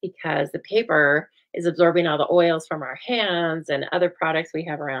 because the paper is absorbing all the oils from our hands and other products we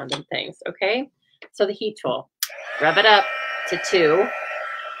have around and things, okay? So the heat tool, rub it up to 2,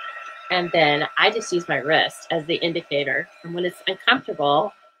 and then I just use my wrist as the indicator. And when it's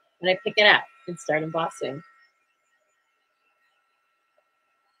uncomfortable, then I pick it up and start embossing.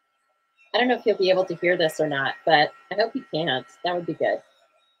 I don't know if you'll be able to hear this or not, but I hope you can't. That would be good.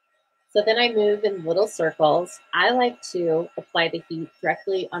 So then I move in little circles. I like to apply the heat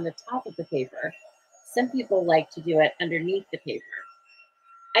directly on the top of the paper. Some people like to do it underneath the paper.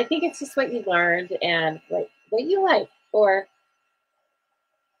 I think it's just what you learned and what you like, or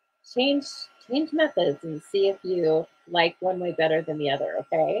change methods and see if you like one way better than the other,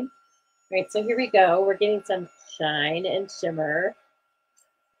 okay? All right, so here we go. We're getting some shine and shimmer.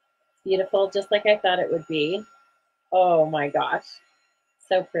 Beautiful, just like I thought it would be. Oh my gosh.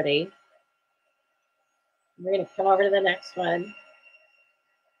 So pretty. We're going to come over to the next one.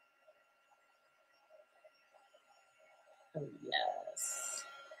 Oh, yes.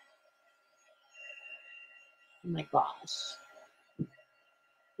 Oh my gosh.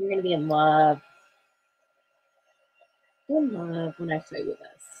 You're going to be in love. In love when I show you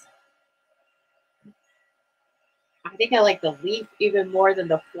this. I think I like the leaf even more than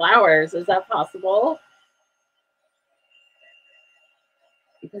the flowers. Is that possible?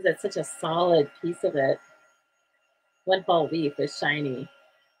 Because it's such a solid piece of it. One whole leaf is shiny.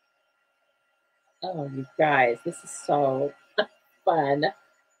 Oh, you guys, this is so fun.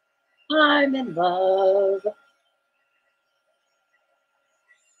 I'm in love.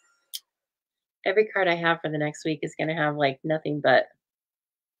 Every card I have for the next week is going to have like nothing but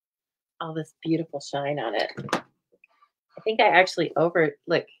all this beautiful shine on it. I think I actually overdid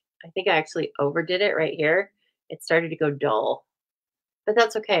it right here. It started to go dull. But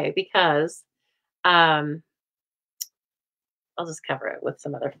that's okay because um I'll just cover it with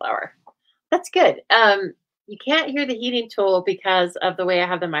some other flower. That's good. You can't hear the heating tool because of the way I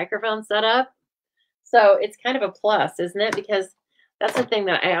have the microphone set up. So it's kind of a plus, isn't it? Because that's the thing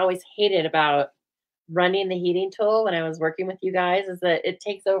that I always hated about running the heating tool when I was working with you guys is that it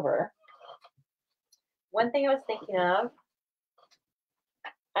takes over. One thing I was thinking of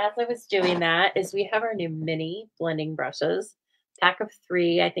as I was doing that is we have our new mini blending brushes. Pack of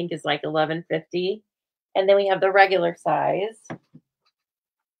 3, I think, is like $11.50. And then we have the regular size.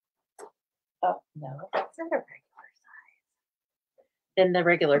 Oh, no, that's not a regular size. Then the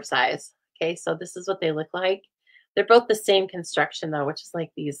regular size. Okay, so this is what they look like. They're both the same construction, though, which is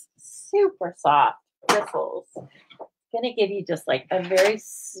like these super soft bristles. It's going to give you just like a very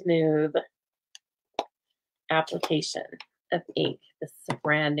smooth application of ink. This is a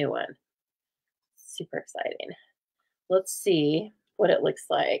brand new one. Super exciting. Let's see what it looks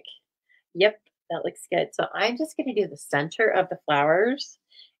like. Yep, that looks good. So I'm just going to do the center of the flowers.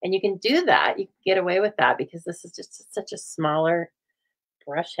 And you can do that. You can get away with that because this is just such a smaller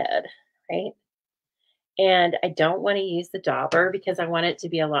brush head, right? And I don't want to use the dauber because I want it to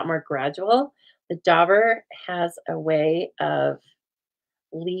be a lot more gradual. The dauber has a way of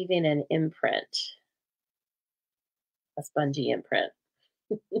leaving an imprint, a spongy imprint.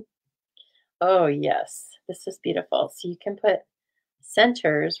 Oh, yes, this is beautiful. So you can put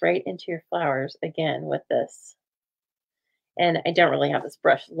centers right into your flowers again with this. And I don't really have this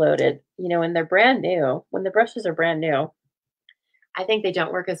brush loaded. You know, when they're brand new, when the brushes are brand new, I think they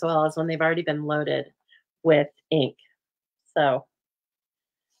don't work as well as when they've already been loaded with ink. So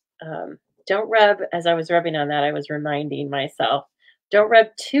don't rub, as I was rubbing on that, I was reminding myself, don't rub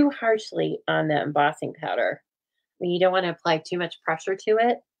too harshly on the embossing powder. I mean, you don't want to apply too much pressure to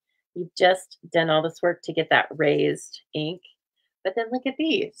it. You've just done all this work to get that raised ink. But then look at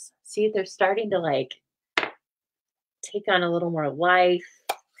these. See, they're starting to like take on a little more life.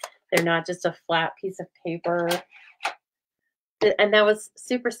 They're not just a flat piece of paper. And that was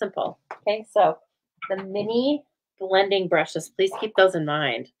super simple. Okay, so the mini blending brushes, please keep those in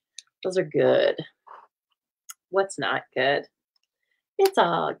mind. Those are good. What's not good? It's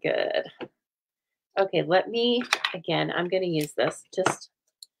all good. Okay, again, I'm going to use this just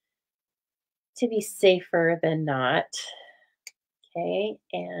to be safer than not. Okay,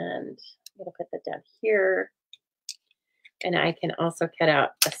 and I'm going to put that down here. And I can also cut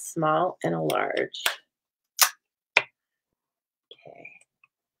out a small and a large. Okay.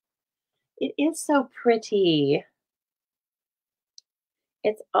 It is so pretty.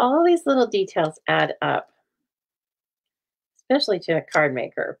 It's all these little details add up, especially to a card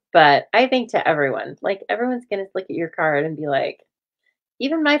maker. But I think to everyone, like everyone's going to look at your card and be like,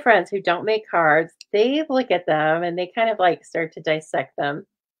 even my friends who don't make cards, they look at them and they kind of like start to dissect them.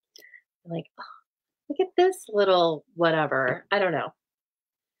 Like, oh, look at this little whatever. I don't know.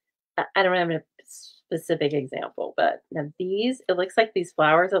 I don't have a specific example, but now these, it looks like these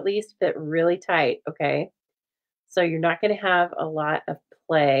flowers at least fit really tight. Okay. So you're not going to have a lot of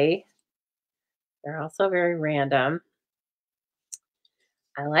play. They're also very random.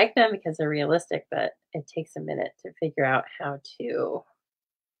 I like them because they're realistic, but it takes a minute to figure out how to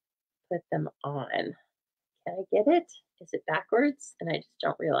put them on. Can I get it? Is it backwards and I just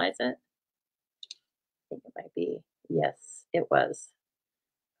don't realize it? I think it might be. Yes, it was.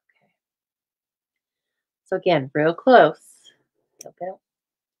 Okay. So again, real close.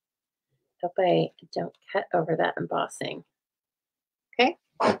 Hope I don't cut over that embossing. Okay.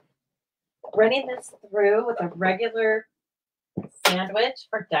 Running this through with a regular sandwich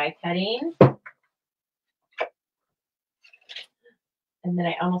for die cutting. And then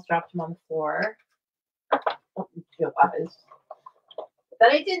I almost dropped them on the floor. Oh, was.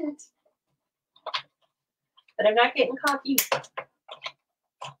 But I didn't. But I'm not getting coffee.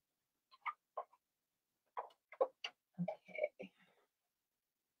 Okay.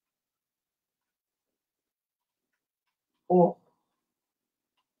 Oh,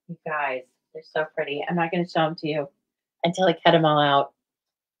 you guys, they're so pretty. I'm not going to show them to you until I cut them all out.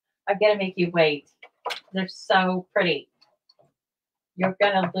 I'm going to make you wait. They're so pretty. You're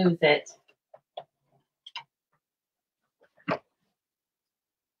going to lose it.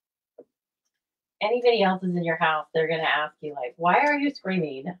 Anybody else is in your house, they're going to ask you, like, why are you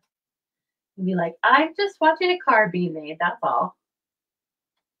screaming? And be like, I'm just watching a card being made. That's all.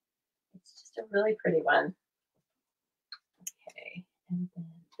 It's just a really pretty one. Okay. And then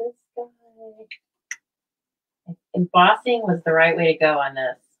this guy. Embossing was the right way to go on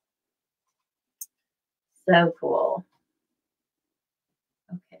this. So cool.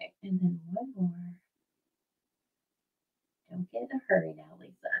 Okay. And then one more. Don't get in a hurry now,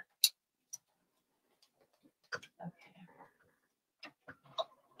 Lisa. Okay.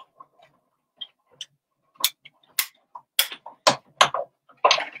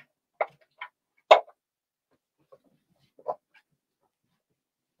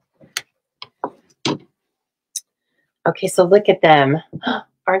 Okay, so look at them.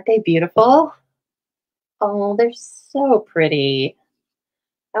 Aren't they beautiful? Oh, they're so pretty.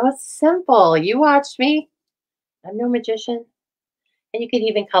 That was simple. You watched me. I'm no magician. And you could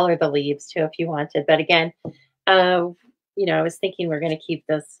even color the leaves too if you wanted. But again, I was thinking we're going to keep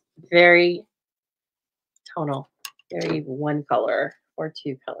this very tonal, very one color or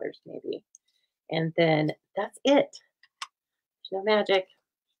two colors maybe. And then that's it. There's no magic.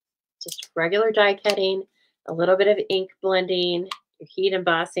 Just regular die cutting, a little bit of ink blending, your heat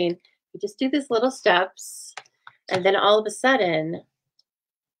embossing. You just do these little steps, and then all of a sudden,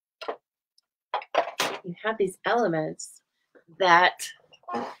 you have these elements that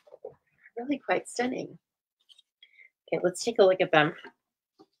are really quite stunning. Okay, let's take a look at them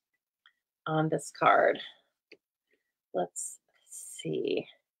on this card. Let's see.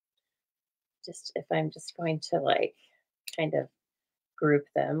 Just if I'm just going to like kind of group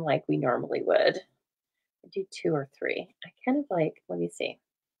them like we normally would. I do 2 or 3. I kind of like, let me see.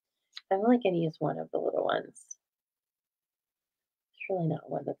 I'm only going to use one of the little ones. It's really not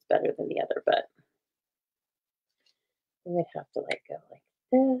one that's better than the other, but we would have to like go like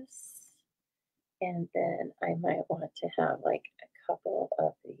this. And then I might want to have like a couple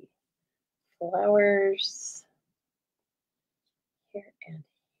of the flowers here and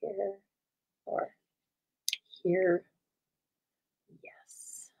here, or here.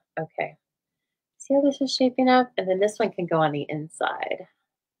 Yes. Okay. See how this is shaping up? And then this one can go on the inside.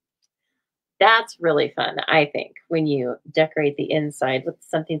 That's really fun, I think, when you decorate the inside with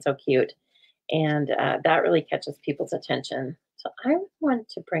something so cute. And that really catches people's attention. So I want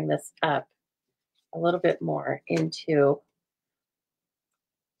to bring this up a little bit more into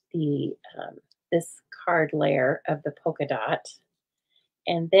the this card layer of the polka dot.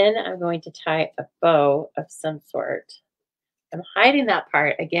 And then I'm going to tie a bow of some sort. I'm hiding that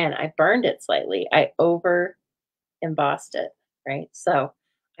part. Again, I burned it slightly. I over embossed it, right? So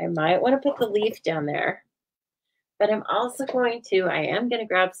I might want to put the leaf down there. But I'm also I am going to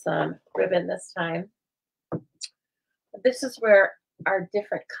grab some ribbon this time. This is where our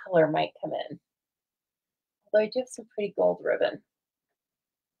different color might come in. Although I do have some pretty gold ribbon.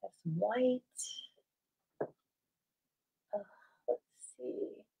 I have some white. Let's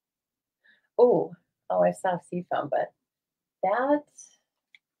see. Oh, I saw seafoam, but that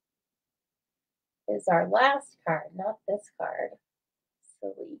is our last card, not this card.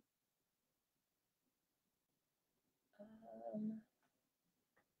 Silly.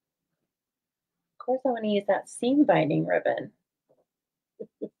 Of course, I want to use that seam binding ribbon.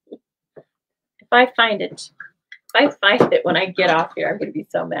 If I find it when I get off here, I'm going to be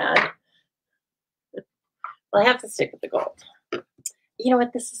so mad. Well, I have to stick with the gold. You know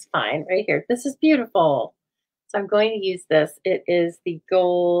what? This is fine right here. This is beautiful. So I'm going to use this. It is the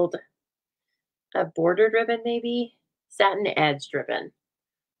gold bordered ribbon, maybe satin edged ribbon.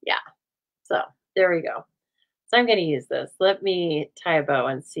 Yeah. So there we go. So I'm going to use this. Let me tie a bow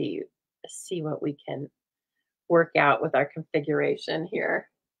and see what we can work out with our configuration here.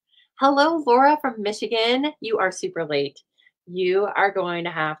 Hello, Laura from Michigan. You are super late. You are going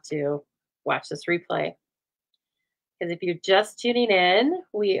to have to watch this replay. Because if you're just tuning in,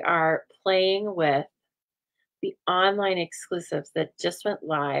 we are playing with the online exclusives that just went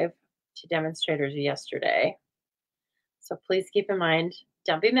live to demonstrators yesterday. So please keep in mind,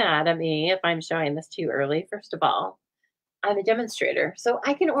 don't be mad at me if I'm showing this too early, first of all. I'm a demonstrator, so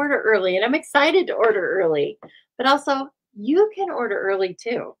I can order early and I'm excited to order early. But also, you can order early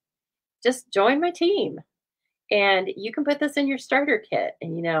too. Just join my team and you can put this in your starter kit.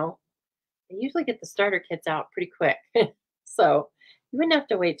 And I usually get the starter kits out pretty quick. So you wouldn't have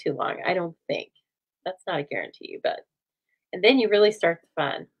to wait too long, I don't think. That's not a guarantee, but and then you really start the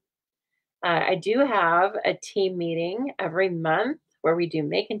fun. I do have a team meeting every month where we do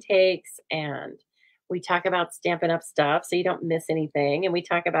make and takes and we talk about Stampin' Up! Stuff so you don't miss anything. And we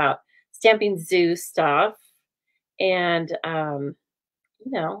talk about Stamping Zoo stuff. And, I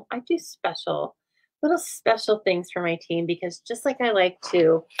do little special things for my team because just like I like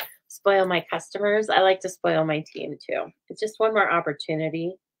to spoil my customers, I like to spoil my team too. It's just one more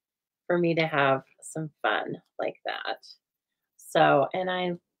opportunity for me to have some fun like that. So, and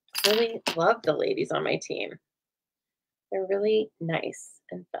I really love the ladies on my team. They're really nice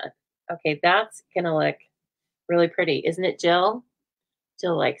and fun. Okay, that's gonna look really pretty, isn't it, Jill?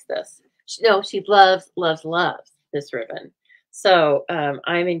 Jill likes this. No, she loves this ribbon. So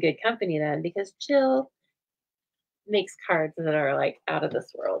I'm in good company then because Jill makes cards that are like out of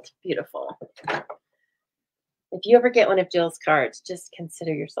this world. Beautiful. If you ever get one of Jill's cards, just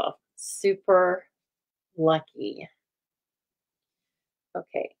consider yourself super lucky.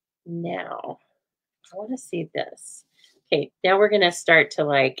 Okay, now I want to see this. Okay, now we're going to start to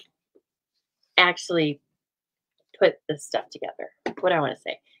like actually put this stuff together. What do I want to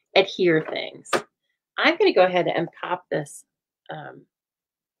say? Adhere things. I'm going to go ahead and pop this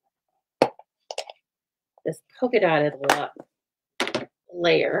this polka dotted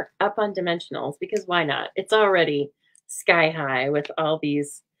layer up on dimensionals because why not? It's already sky high with all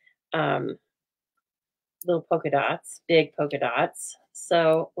these little polka dots, big polka dots.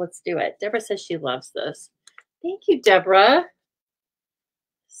 So let's do it. Deborah says she loves this. Thank you, Deborah.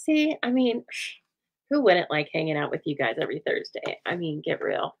 See, I mean, who wouldn't like hanging out with you guys every Thursday? I mean, get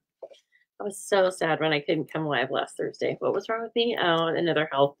real. I was so sad when I couldn't come live last Thursday. What was wrong with me? Oh, another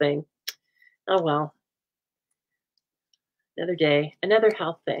health thing. Oh, well. Another day, another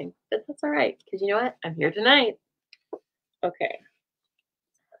health thing. But that's all right, because you know what? I'm here tonight. Okay.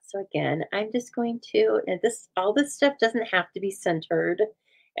 So again, I'm just going to, and all this stuff doesn't have to be centered.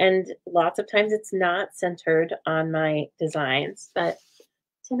 And lots of times it's not centered on my designs, but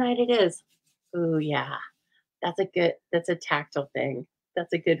tonight it is. Ooh, yeah. That's a tactile thing.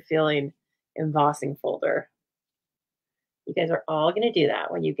 That's a good feeling embossing folder. You guys are all going to do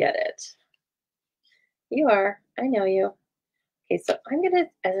that when you get it. You are. I know you. Okay, so I'm going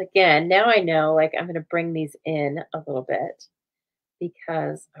to, as again, now I know, like I'm going to bring these in a little bit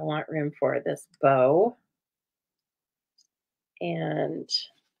because I want room for this bow. And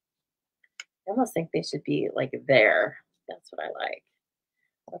I almost think they should be like there. That's what I like.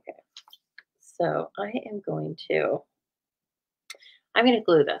 Okay, so I'm going to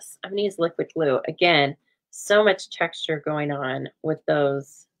glue this. I'm going to use liquid glue. Again, so much texture going on with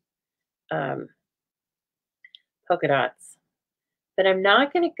those polka dots. But I'm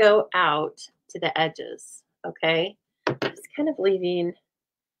not going to go out to the edges, okay? Just kind of leaving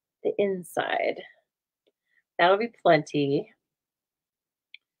the inside. That'll be plenty.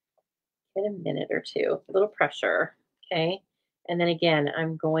 In a minute or two, a little pressure, okay? And then again,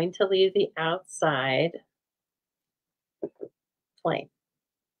 I'm going to leave the outside plain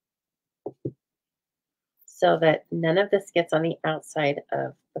so that none of this gets on the outside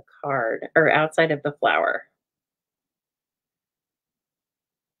of the card or outside of the flower.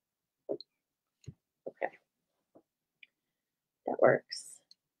 Okay, that works.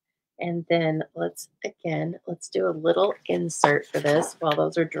 And then let's do a little insert for this while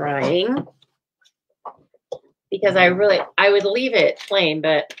those are drying. Because I would leave it plain,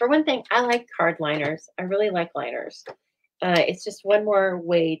 but for one thing, I like card liners. I really like liners. It's just one more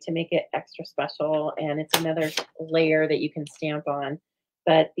way to make it extra special, and it's another layer that you can stamp on.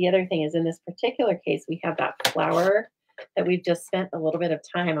 But the other thing is, in this particular case, we have that flower that we've just spent a little bit of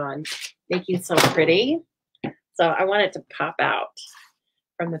time on making so pretty. So I want it to pop out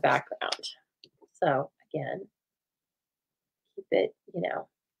from the background. So again, keep it,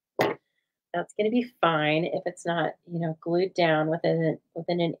 that's going to be fine if it's not, glued down within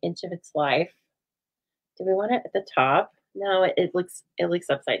an inch of its life. Do we want it at the top? No, it looks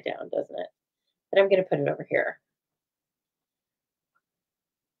upside down, doesn't it? But I'm going to put it over here.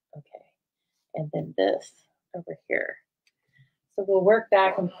 Okay. And then this over here. So we'll work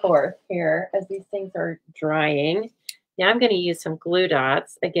back and forth here as these things are drying. Now I'm going to use some glue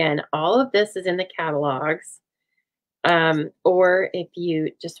dots. Again, all of this is in the catalogs. Or if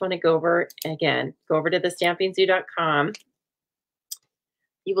you just want to go over to the stampingzoo.com,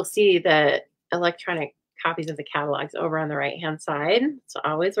 you will see the electronic copies of the catalogs over on the right-hand side. It's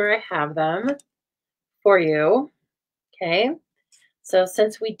always where I have them for you. Okay. So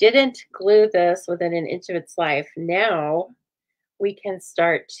since we didn't glue this within an inch of its life, now we can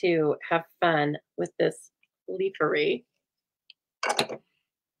start to have fun with this leafery.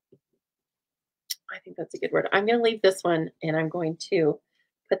 I think that's a good word. I'm going to leave this one and I'm going to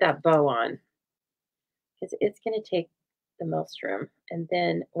put that bow on because it's going to take the most room. And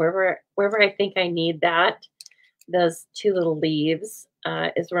then wherever I think I need that, those two little leaves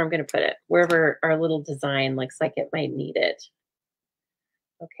is where I'm going to put it. Wherever our little design looks like it might need it.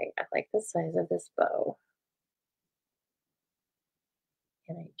 Okay, I like the size of this bow.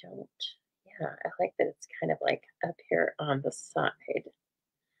 And I don't, yeah, I like that it's kind of like up here on the side.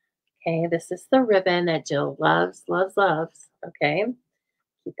 Okay, this is the ribbon that Jill loves, loves, loves. Okay,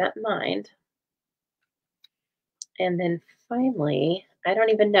 keep that in mind. And then finally, I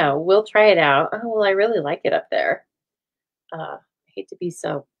don't even know. We'll try it out. Oh, well, I really like it up there. I hate to be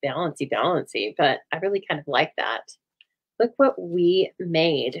so balancy, but I really kind of like that. Look what we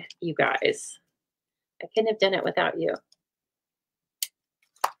made, you guys. I couldn't have done it without you.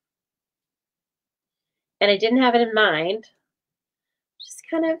 And I didn't have it in mind. Just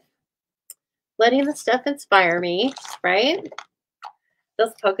kind of letting the stuff inspire me, right?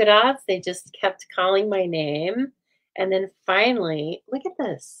 Those polka dots, they just kept calling my name. And then finally, look at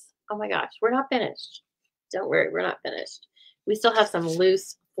this. Oh my gosh, we're not finished. Don't worry, we're not finished. We still have some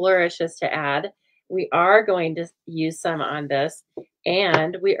loose flourishes to add. We are going to use some on this,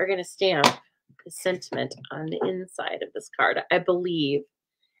 and we are going to stamp the sentiment on the inside of this card, I believe,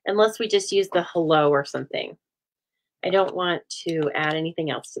 unless we just use the hello or something. I don't want to add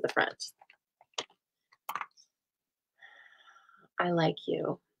anything else to the front. I like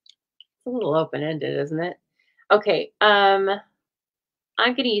you. It's a little open-ended, isn't it? Okay, I'm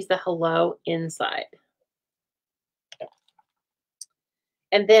going to use the hello inside.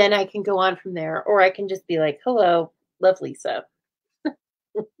 And then I can go on from there, or I can just be like, hello, love Lisa.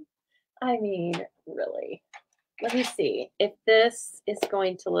 I mean, really. Let me see if this is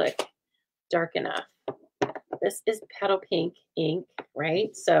going to look dark enough. This is Petal Pink ink,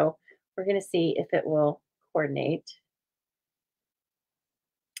 right? So we're going to see if it will coordinate.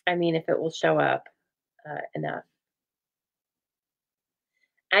 I mean, if it will show up enough.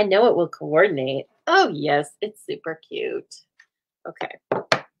 I know it will coordinate. Oh, yes, it's super cute. Okay.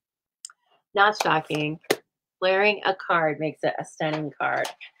 Not shocking. Layering a card makes it a stunning card.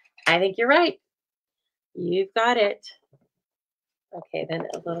 I think you're right. You've got it. Okay, then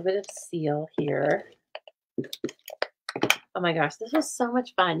a little bit of seal here. Oh my gosh, this was so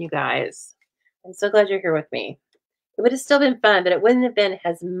much fun, you guys. I'm so glad you're here with me. It would have still been fun, but it wouldn't have been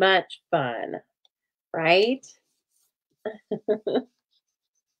as much fun, right?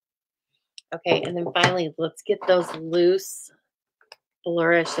 Okay, and then finally, let's get those loose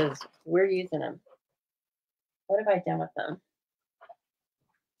flourishes. We're using them. What have I done with them?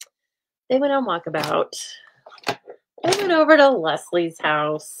 They went on walkabout. They went over to Leslie's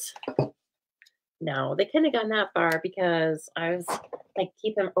house. No, they couldn't have gone that far because I was like,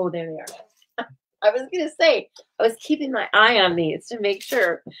 keep them. Oh, there they are. I was going to say, I was keeping my eye on these to make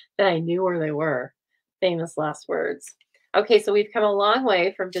sure that I knew where they were. Famous last words. Okay, so we've come a long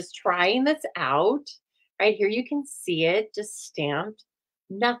way from just trying this out. Right here, you can see it just stamped.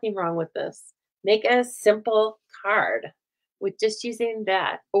 Nothing wrong with this. Make a simple card with just using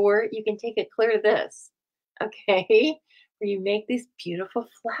that. Or you can take it clear to this, okay? Where you make these beautiful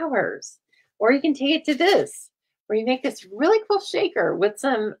flowers. Or you can take it to this, where you make this really cool shaker with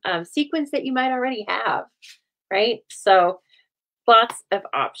some sequins that you might already have, right? So lots of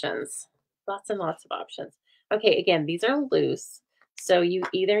options. Lots and lots of options. Okay, again, these are loose. So you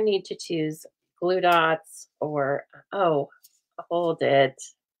either need to choose glue dots or, oh, hold it.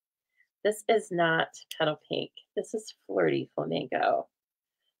 This is not Petal Pink. This is Flirty Flamingo.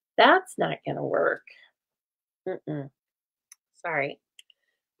 That's not going to work. Sorry.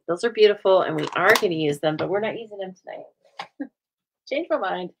 Those are beautiful, and we are going to use them, but we're not using them tonight. Change my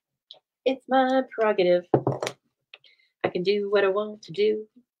mind. It's my prerogative. I can do what I want to do.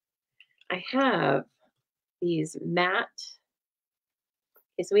 I have these matte.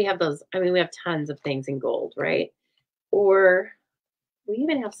 Okay, so we have those. I mean, we have tons of things in gold, right? Or we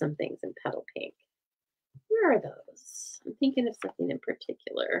even have some things in Petal Pink. Where are those? I'm thinking of something in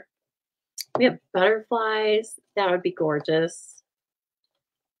particular. We have butterflies. That would be gorgeous.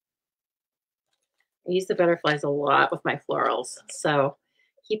 I use the butterflies a lot with my florals, so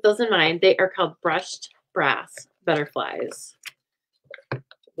keep those in mind. They are called brushed brass butterflies.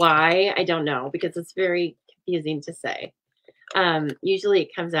 Why? I don't know, because it's very confusing to say. Usually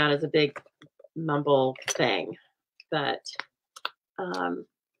it comes out as a big mumble thing. But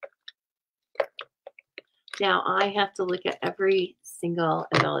now I have to look at every single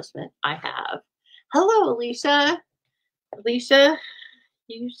embellishment I have. Hello, Alicia. Alicia,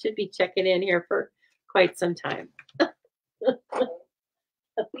 you should be checking in here for quite some time.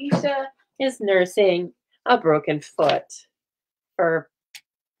 Alicia is nursing a broken foot. For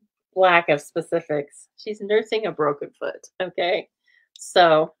lack of specifics, she's nursing a broken foot. Okay.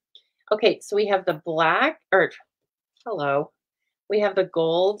 So we have the black, or hello, we have the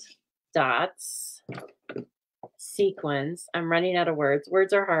gold dots, sequins. I'm running out of words.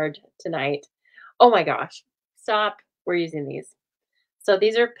 Words are hard tonight. Oh my gosh. Stop. We're using these. So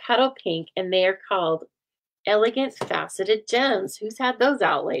these are petal pink, and they are called Elegant Faceted Gems. Who's had those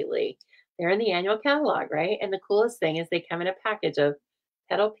out lately? They're in the annual catalog, right? And the coolest thing is they come in a package of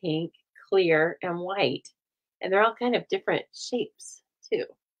petal pink, clear, and white. And they're all kind of different shapes too.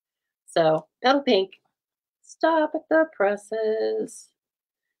 So petal pink, stop at the presses.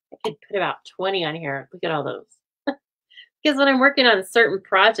 I could put about 20 on here. Look at all those. Because when I'm working on certain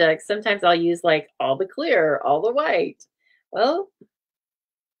projects, sometimes I'll use like all the clear, all the white. Well,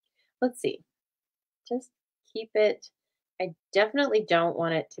 let's see. Just keep it. I definitely don't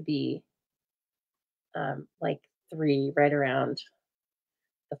want it to be like 3 right around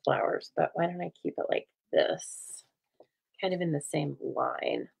the flowers, but why don't I keep it like this? Kind of in the same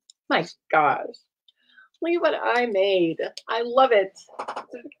line. My gosh. Look at what I made. I love it.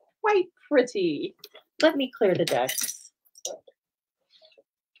 It's quite pretty. Let me clear the decks.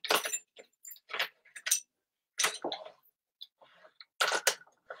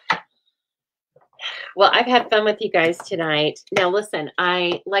 Well, I've had fun with you guys tonight. Now, listen,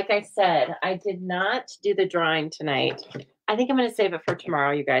 like I said, I did not do the drawing tonight. I think I'm going to save it for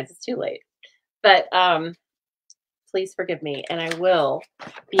tomorrow, you guys. It's too late. But please forgive me. And I will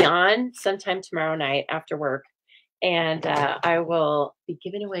be on sometime tomorrow night after work. And I will be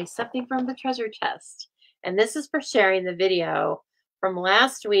giving away something from the treasure chest. And this is for sharing the video from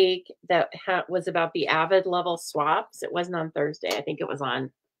last week that was about the Avid level swaps. It wasn't on Thursday. I think it was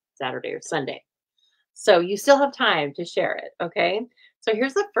on Saturday or Sunday. So you still have time to share it, okay? So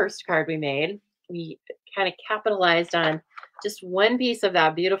here's the first card we made. We kind of capitalized on just one piece of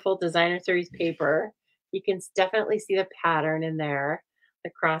that beautiful designer series paper. You can definitely see the pattern in there, the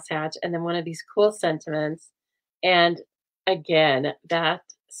crosshatch, and then one of these cool sentiments. And again, that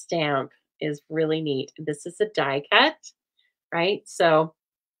stamp is really neat. This is a die cut, right? So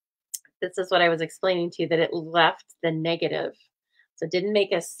this is what I was explaining to you, that it left the negative. So it didn't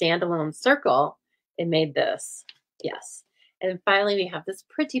make a standalone circle. It made this. Yes. And finally, we have this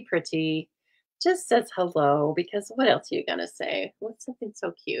pretty, just says hello, because what else are you going to say? What's something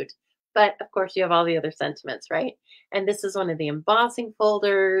so cute? But of course, you have all the other sentiments, right? And this is one of the embossing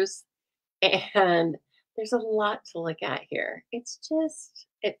folders. And there's a lot to look at here. It's just,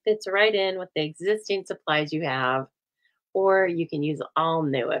 it fits right in with the existing supplies you have, or you can use all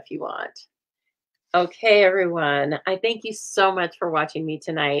new if you want. Okay, everyone. I thank you so much for watching me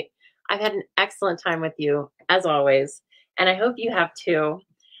tonight. I've had an excellent time with you, as always, and I hope you have too.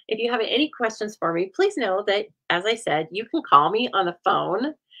 If you have any questions for me, please know that, as I said, you can call me on the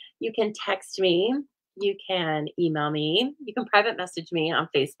phone, you can text me, you can email me, you can private message me on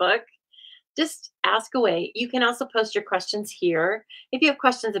Facebook. Just ask away. You can also post your questions here. If you have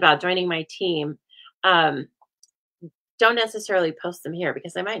questions about joining my team, don't necessarily post them here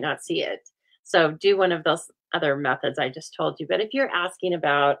because I might not see it. So do one of those other methods I just told you. But if you're asking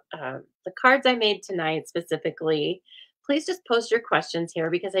about the cards I made tonight specifically, please just post your questions here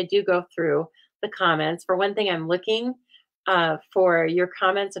because I do go through the comments. For one thing, I'm looking for your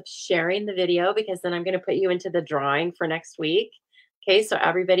comments of sharing the video because then I'm going to put you into the drawing for next week. Okay, so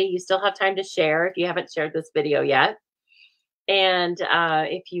everybody, you still have time to share if you haven't shared this video yet. And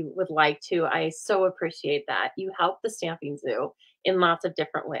if you would like to, I so appreciate that. You help the Stamping Zoo in lots of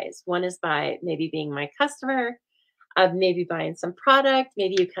different ways. One is by maybe being my customer, maybe buying some product,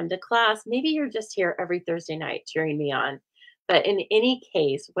 maybe you come to class, maybe you're just here every Thursday night cheering me on. But in any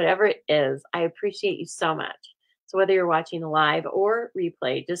case, whatever it is, I appreciate you so much. So whether you're watching live or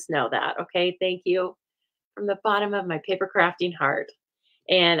replay, just know that, okay? Thank you from the bottom of my paper crafting heart.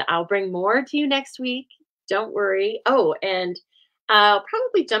 And I'll bring more to you next week. Don't worry. Oh, and I'll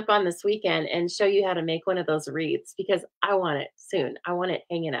probably jump on this weekend and show you how to make one of those wreaths because I want it soon. I want it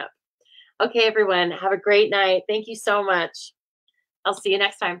hanging up. Okay, everyone, have a great night. Thank you so much. I'll see you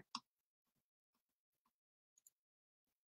next time.